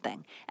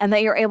something and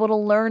that you're able to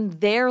learn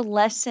their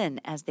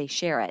lesson as they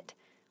share it.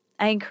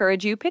 I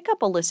encourage you, pick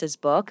up Alyssa's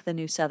book, The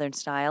New Southern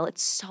Style.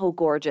 It's so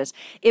gorgeous.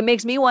 It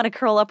makes me want to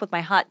curl up with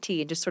my hot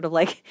tea and just sort of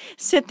like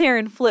sit there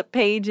and flip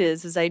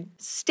pages as I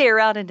stare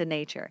out into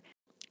nature.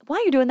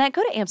 While you're doing that,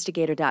 go to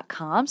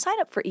amstigator.com, sign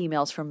up for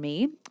emails from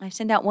me. I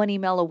send out one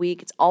email a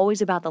week. It's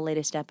always about the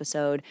latest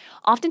episode.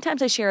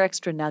 Oftentimes I share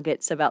extra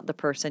nuggets about the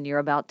person you're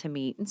about to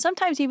meet, and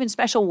sometimes even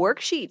special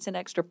worksheets and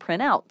extra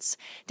printouts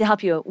to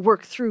help you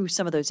work through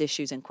some of those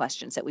issues and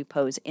questions that we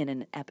pose in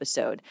an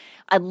episode.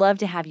 I'd love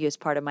to have you as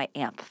part of my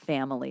AMP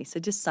family, so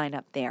just sign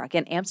up there.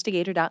 Again,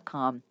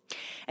 amstigator.com.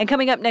 And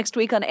coming up next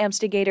week on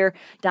Amstigator,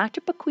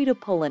 Dr. Paquita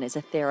Pullen is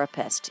a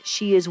therapist.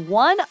 She is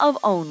one of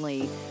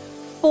only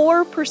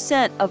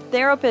 4% of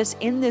therapists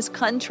in this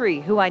country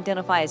who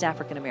identify as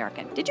African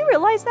American. Did you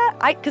realize that?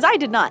 Because I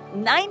did not.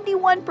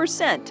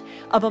 91%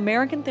 of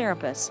American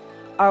therapists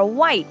are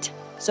white.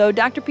 So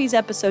Dr. P's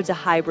episode's a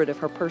hybrid of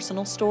her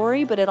personal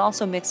story, but it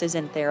also mixes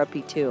in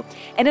therapy too.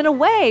 And in a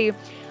way,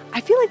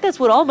 I feel like that's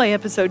what all my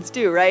episodes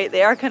do, right?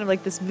 They are kind of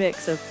like this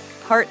mix of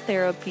part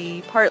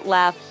therapy, part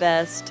laugh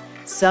fest,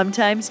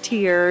 sometimes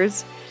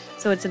tears.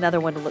 So it's another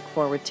one to look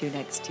forward to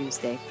next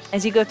Tuesday.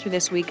 As you go through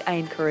this week, I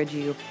encourage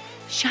you,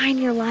 shine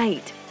your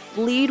light,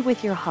 lead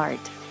with your heart,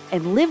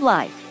 and live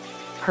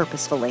life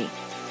purposefully.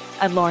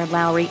 I'm Lauren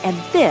Lowry, and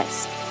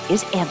this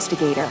is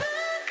Amstigator.